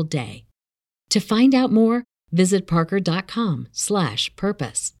single day. To find out more, visit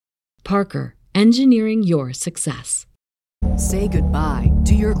parker.com/purpose. Parker, engineering your success. Say goodbye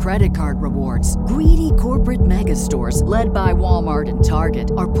to your credit card rewards. Greedy corporate mega stores, led by Walmart and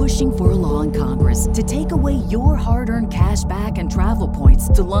Target, are pushing for a law in Congress to take away your hard-earned cash back and travel points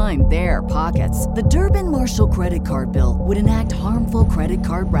to line their pockets. The Durbin-Marshall credit card bill would enact harmful credit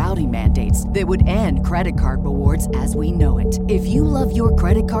card routing mandates that would end credit card rewards as we know it. If you love your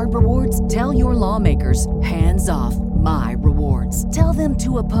credit card rewards, tell your lawmakers, hands off my rewards. Tell them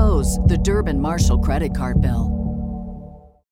to oppose the Durbin-Marshall credit card bill.